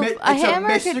it's could a still mi- it's a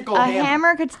mystical hammer.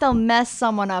 hammer could still mess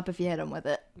someone up if you hit him with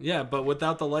it. Yeah, but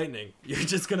without the lightning, you're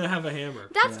just gonna have a hammer.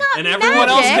 That's not And everyone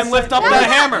else magic. can lift up That's that not-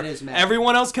 hammer. It is magic.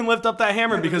 Everyone else can lift up that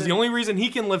hammer but because the then- only reason he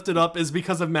can lift it up is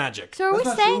because of magic. So are we That's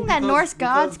not saying true that because- Norse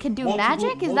gods because can do multiple-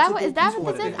 magic? Is that what multiple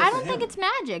this is? people I can don't pick think up it's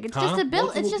magic. It's Huh? just a build.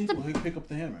 It's Multiple just people a. who pick up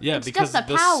the hammer. Yeah, It's because just a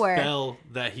the power. spell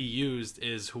that he used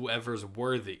is whoever's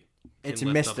worthy. Can It's lift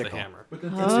up mystical. the hammer. But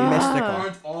then It's mystical.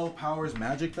 aren't all powers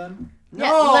magic then? Yeah,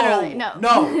 No! literally no.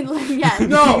 No! yes.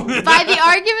 No! By the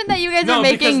argument that you guys are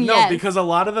making, yes. because a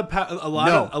lot of the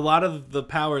No. a lot of the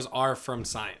powers are from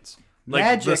science. Like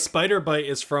the Magic. spider bite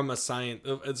is from a science.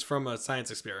 It's from a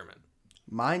science experiment.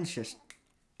 Mine's just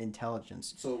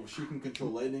intelligence. So she can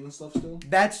control lightning and stuff still?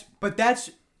 That's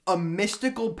a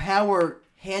mystical power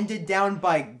handed down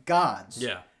by gods.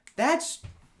 Yeah. That's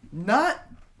not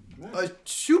a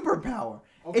superpower.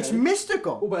 It's Okay.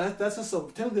 mystical. Well, but that's just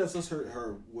technically that's just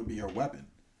her would be her weapon.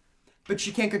 But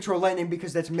she can't control lightning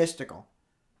because that's mystical.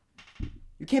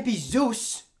 You can't be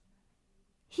Zeus.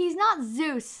 He's not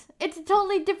Zeus. It's a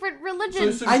totally different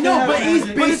religion. So I you know, can't but have he's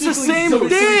magic. But it's the basically same Zeus. You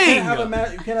thing.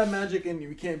 can't have magic and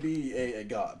you can't be a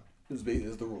god. Is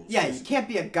the rules. Yeah, you can't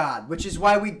be a god, which is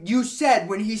why you said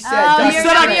when he said Oh, Doctor you're,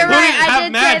 said I right, you're couldn't right. have I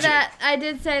did magic. say that. I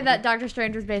did say that Doctor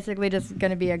Strange was basically just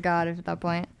gonna be a god at that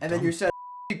point. and then you said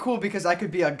be cool because I could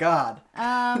be a god.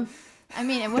 I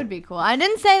mean, it would be cool. I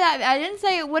didn't say that. I didn't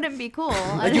say it wouldn't be cool.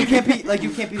 Like you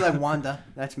can't be like Wanda.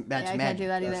 That's Yeah, I magic. can't do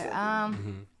that That's either.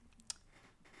 it.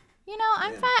 You know,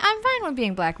 I'm fine with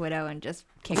being Black Widow and just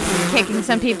kicking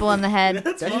some people in the head.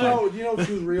 That's You fine. know, if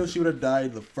she was real, she would have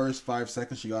died the first 5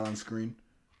 seconds she got on screen.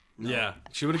 Yeah,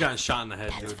 she would have gotten shot in the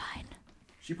head, That's dude. fine.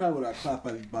 She probably would have clapped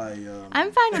by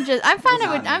I'm fine with I'm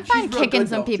fine She's real kicking good,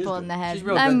 some though. people She's in the good. head. She's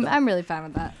real good, though. I'm really fine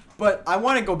with that. But I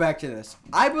want to go back to this.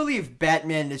 I believe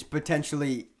Batman is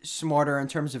potentially smarter in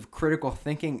terms of critical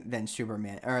thinking than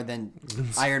Superman or than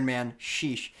Iron Man.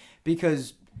 Sheesh,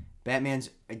 because Batman's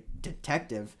a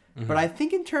detective. But I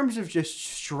think in terms of just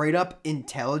straight up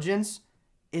intelligence,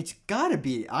 it's got to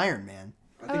be Iron Man.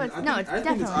 I think it's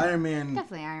definitely Iron Man,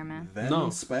 Definitely Iron Man. then No.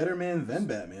 Spider-Man, then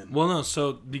Batman. Well, no.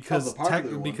 So because the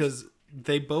popular ones. because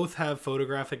they both have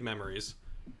photographic memories,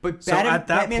 But So at that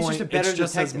Batman's point, just a better it's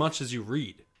just as detective. much as you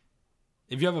read.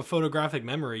 If you have a photographic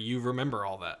memory, you remember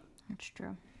all that. That's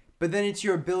true. But then it's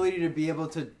your ability to be able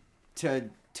to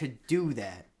do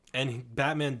that. And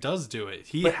Batman does do it.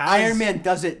 But Iron Man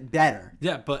does it better.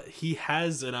 Yeah, but he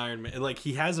has an Iron Man. Like,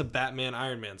 he has a Batman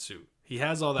Iron Man suit. He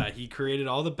has all that. He created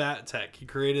all the Bat Tech. He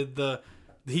created the...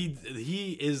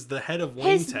 He is the head of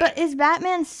Wayne Tech. But is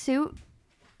Batman's suit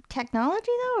technology,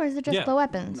 though? Or is it just the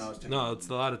weapons? No, it's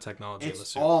a lot of technology in the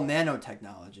It's suit. all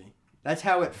nanotechnology. That's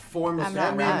how it forms. I'm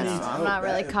not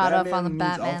really caught up on the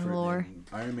Batman lore.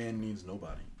 Iron Man needs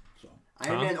nobody. So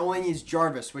Iron Man only needs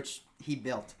Jarvis, which he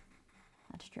built.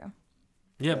 That's true.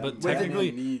 Yeah, but Batman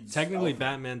technically needs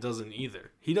Batman doesn't either.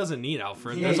 He doesn't need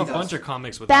Alfred. Yeah, There's he a does. bunch of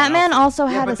comics with Batman Alfred. also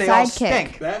had a but they all sidekick.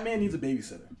 stink. Batman needs a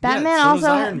babysitter. Batman so does also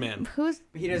Iron Man. Who's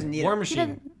He doesn't need War it.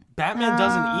 Machine. Batman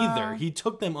doesn't either. He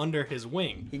took them under his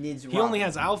wing. He needs He only Robin.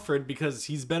 has Alfred because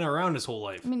he's been around his whole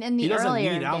life. I mean, in he the doesn't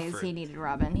earlier need days, Alfred. he needed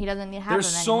Robin. He doesn't have There's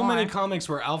him so anymore. many comics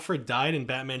where Alfred died and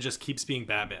Batman just keeps being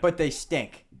Batman. But they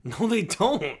stink. No, they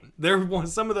don't. They're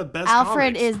some of the best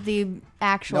Alfred comics. is the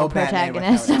actual No Batman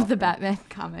protagonist without of the Alfred. Batman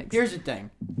comics. Here's the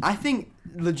thing. I think,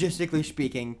 logistically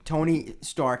speaking, Tony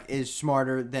Stark is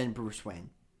smarter than Bruce Wayne.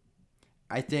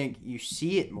 I think you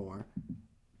see it more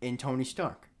in Tony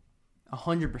Stark.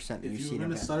 100% you If you see were it. going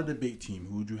to in start a debate team,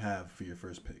 who would you have for your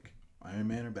first pick? Iron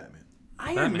Man or Batman?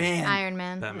 Iron Batman. Man. Iron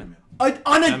Man. Batman. On a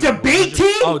Batman, debate 100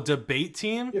 team? Oh, debate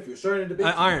team? If you're starting a debate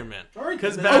team. Iron Man. Alright,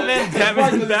 Because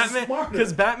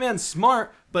then. Batman's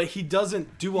smart, but he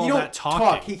doesn't do all You don't that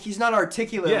talking. talk. He's not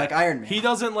articulate like Iron Man. He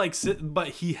doesn't like sit, but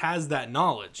he has that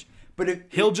knowledge. But if,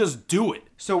 He'll just do it.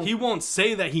 So- he won't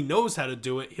say that he knows how to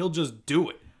do it. He'll just do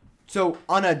it. so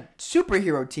on a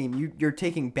superhero team, you're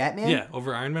taking Batman? Yeah,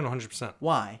 over Iron Man 100%.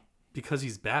 Why? Because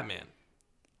he's Batman.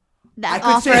 That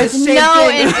I could say the offers same no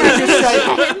thing and information. just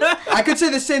say, I could say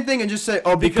the same thing and just say,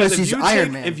 oh, because if he's you Iron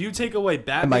take, Man. If you take away mic's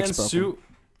Batman's broken. suit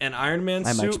and Iron Man's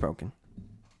My mic's suit, broken.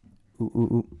 Ooh, ooh,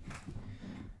 ooh.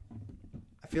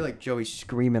 I feel like Joey's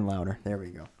screaming louder. There we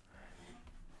go.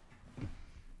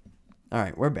 All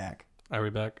right, we're back. are we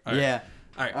back? All right. Yeah.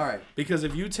 All right. All right. Because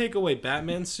if you take away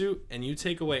Batman's suit and you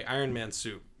take away Iron Man's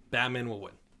suit, Batman will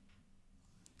win.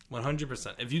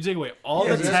 100%. If you take away all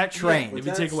Yeah, the he's tech, trained. if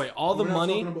you take away all the We're not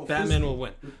money, talking about Batman physical. will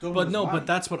win. We're talking But about no, his but mind.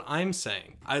 that's what I'm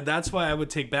saying. That's why I would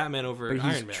take Batman over But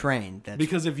Iron he's Man. trained. That's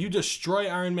Because if you destroy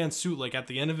Iron Man's suit, like at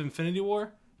the end of Infinity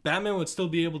War, Batman would still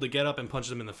be able to get up and punch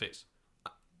them in the face.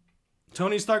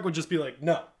 Tony Stark would just be like,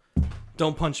 no,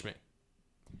 don't punch me.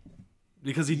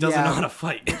 Because he doesn't Yeah. know how to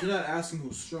fight. You're not asking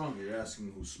who's stronger, you're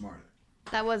asking who's smarter.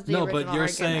 That was the No, original but you're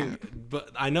argument. saying, but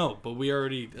I know, but we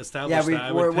already established Yeah, that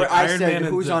I would pick I Iron said Man and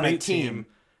who's on a debate team.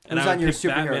 and Who's I on would your pick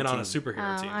Batman superhero on a team?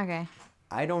 superhero team. Okay.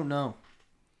 I don't know.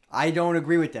 I don't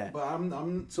agree with that. But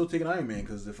I'm still taking Iron Man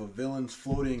because if a villain's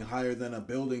floating higher than a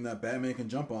building that Batman can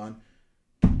jump on,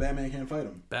 Batman can't fight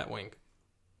him. Batwing.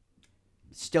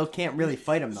 Still can't really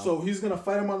fight him though. So he's gonna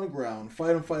fight him on the ground,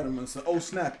 fight him, and say, "Oh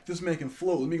snap! This man can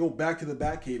float. Let me go back to the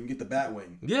Batcave and get the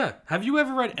Batwing." Yeah. Have you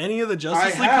ever read any of the I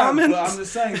Justice League have, comments? but I'm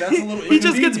just saying that's a little. He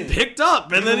just gets inconvenient. picked up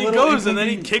and It's then a he little goes and then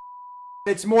he inconvenient.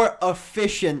 kicks. It's more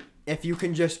efficient if you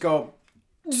can just go.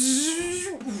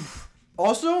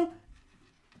 Also,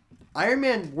 Iron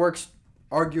Man works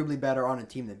arguably better on a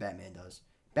team than Batman does.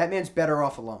 Batman's better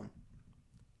off alone.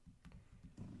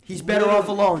 He's better off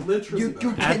alone. Literally You better.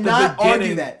 At the cannot argue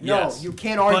beginning, that. No, yes. you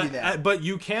can't argue but, that. But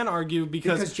you can argue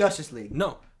Because Justice League.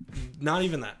 No, not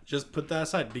even that. Just put that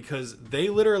aside because they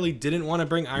literally didn't want to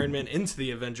bring Iron Man into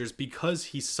the Avengers because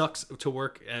he sucks to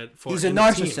work at. He's a in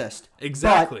the team. narcissist.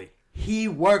 Exactly. But he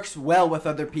works well with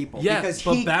other people. Yes, because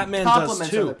but he Batman does compliments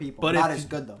too. other people. But Not if- as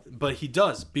good though. But he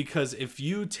does because if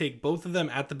you take both of them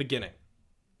at the beginning,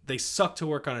 they suck to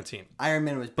work on a team. Iron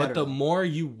Man was better. But the though. more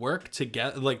you work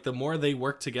together, like the more they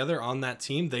work together on that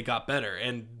team, they got better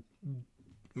and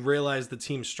realized the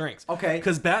team's strengths. Okay.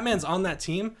 Because Batman's on that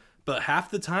team, but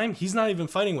half the time he's not even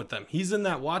fighting with them. He's in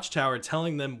that watchtower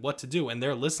telling them what to do, and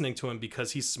they're listening to him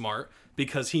because he's smart,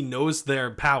 because he knows their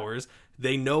powers.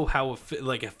 They know how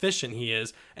efficient he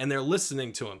is, and they're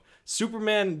listening to him.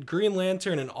 Superman, Green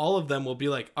Lantern, and all of them will be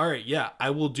like, "All right, yeah,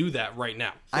 I will do that right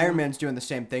now." Iron Man's doing the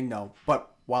same thing though, but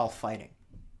while fighting.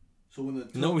 So when the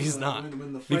No, he's not.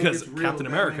 When the fight Because gets real, Captain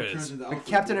Batman America turns is. into But Alfred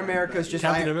Captain right America's back. just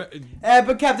Captain Iron. America.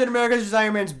 But Captain America's just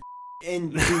Iron Man's,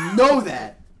 and we know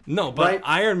that. No, but Right?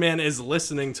 Iron Man is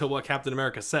listening to what Captain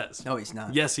America says. No, he's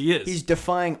not. Yes, he is. He's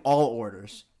defying all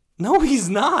orders. No, he's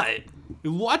not.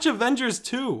 Watch Avengers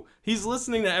 2. He's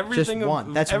listening to everything. Just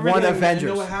one. That's everything. one And Avengers. you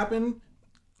know what happened?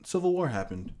 Civil War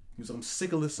happened. He was, I'm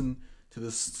sick of listening to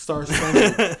this Star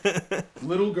Spangled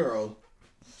little girl,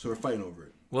 so we're fighting over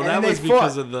it. Well, And that then was they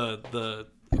because fought. of the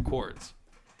Accords.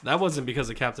 That wasn't because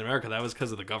of Captain America. That was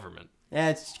because of the government. Yeah,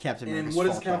 it's Captain America's And what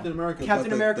is fault, Captain though. America? Captain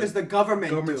but America's the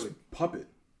government, government's dude. puppet.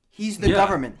 He's the Yeah,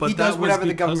 government. but He does that was whatever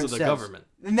the because government of the says. government.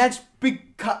 And that's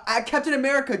because Captain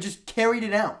America just carried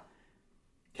it out.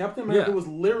 Captain America Yeah. was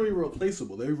literally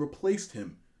replaceable. They replaced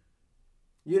him.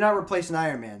 You're not replacing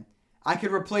Iron Man. I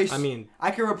could replace. I mean,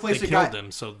 I could replace They a guy. killed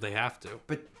him, so they have to.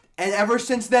 But and ever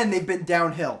since then they've been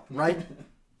downhill, right?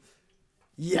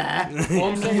 Yeah. All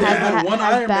I'm saying is Has- that one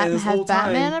has Iron Man this has whole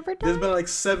time. Batman ever There's died? been like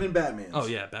 7 Batmans. Oh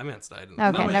yeah, Batman's died. Okay,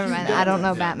 No, never he's mind. I don't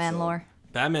know Batman, Batman so- lore.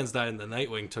 Batman's died, and the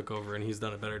Nightwing took over, and he's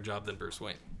done a better job than Bruce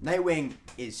Wayne. Nightwing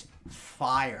is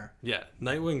fire. Yeah,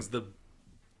 Nightwing's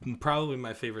probably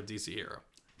my favorite DC hero.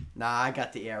 Nah, I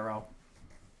got the Arrow.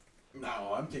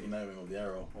 No, I'm taking Nightwing over the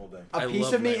Arrow all day. A I piece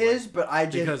love of me Nightwing. is,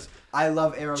 but Because I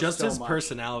love Arrow Just so his much.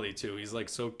 personality too. He's like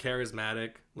so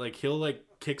charismatic. Like he'll like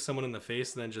kick someone in the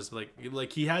face and then just like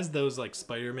he has those like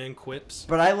Spider-Man quips.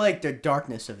 But I like the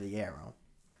darkness of the Arrow,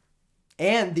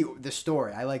 and the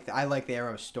story. I like the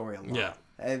Arrow's story a lot. Yeah.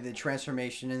 The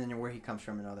transformation and then where he comes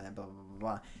from and all that, blah blah blah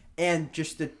blah, and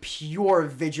just the pure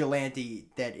vigilante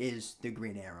that is the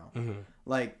Green Arrow. Mm-hmm.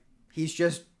 Like he's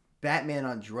just Batman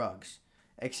on drugs,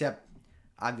 except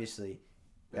obviously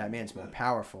Batman's more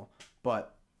powerful,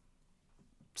 but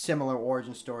similar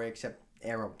origin story. Except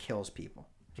Arrow kills people.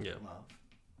 Yeah.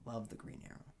 Love the Green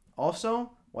Arrow.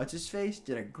 Also, what's his face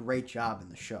did a great job in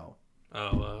the show.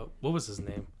 Oh, what was his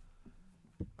name?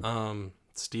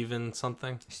 Steven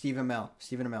something. Stephen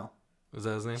Amell. Was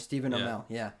that his name? Stephen Yeah. Amell.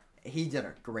 Yeah, he did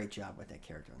a great job with that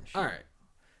character in the show. All right.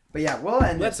 But yeah, we'll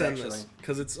end Let's this end actually. this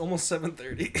because it's almost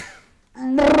 7:30.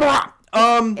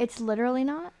 It's literally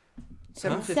not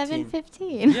 7:15.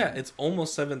 7:15. Yeah, it's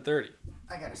almost 7:30.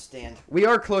 I gotta stand. We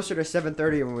are closer to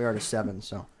 7:30 than we are to 7.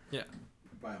 So Yeah.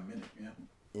 By a minute, yeah.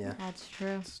 yeah. That's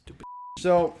true. Stupid.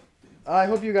 So I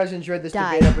hope you guys enjoyed this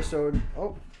Die. debate episode.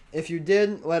 Oh, if you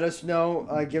did, let us know.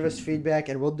 Give us feedback,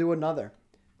 and we'll do another.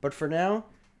 But for now,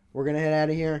 we're gonna head out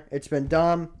of here. It's been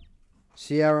Dom,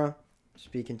 Sierra,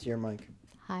 speaking to your mic.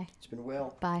 Hi. It's been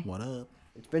Will. Bye. What up?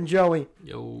 It's been Joey.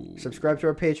 Yo. Subscribe to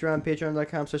our Patreon,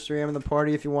 patreon.com/3am in the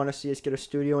party if you want to see us get a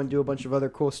studio and do a bunch of other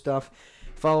cool stuff.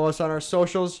 Follow us on our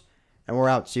socials, and we're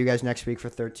out. See you guys next week for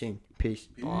 13. Peace.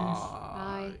 Bye.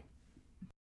 Bye.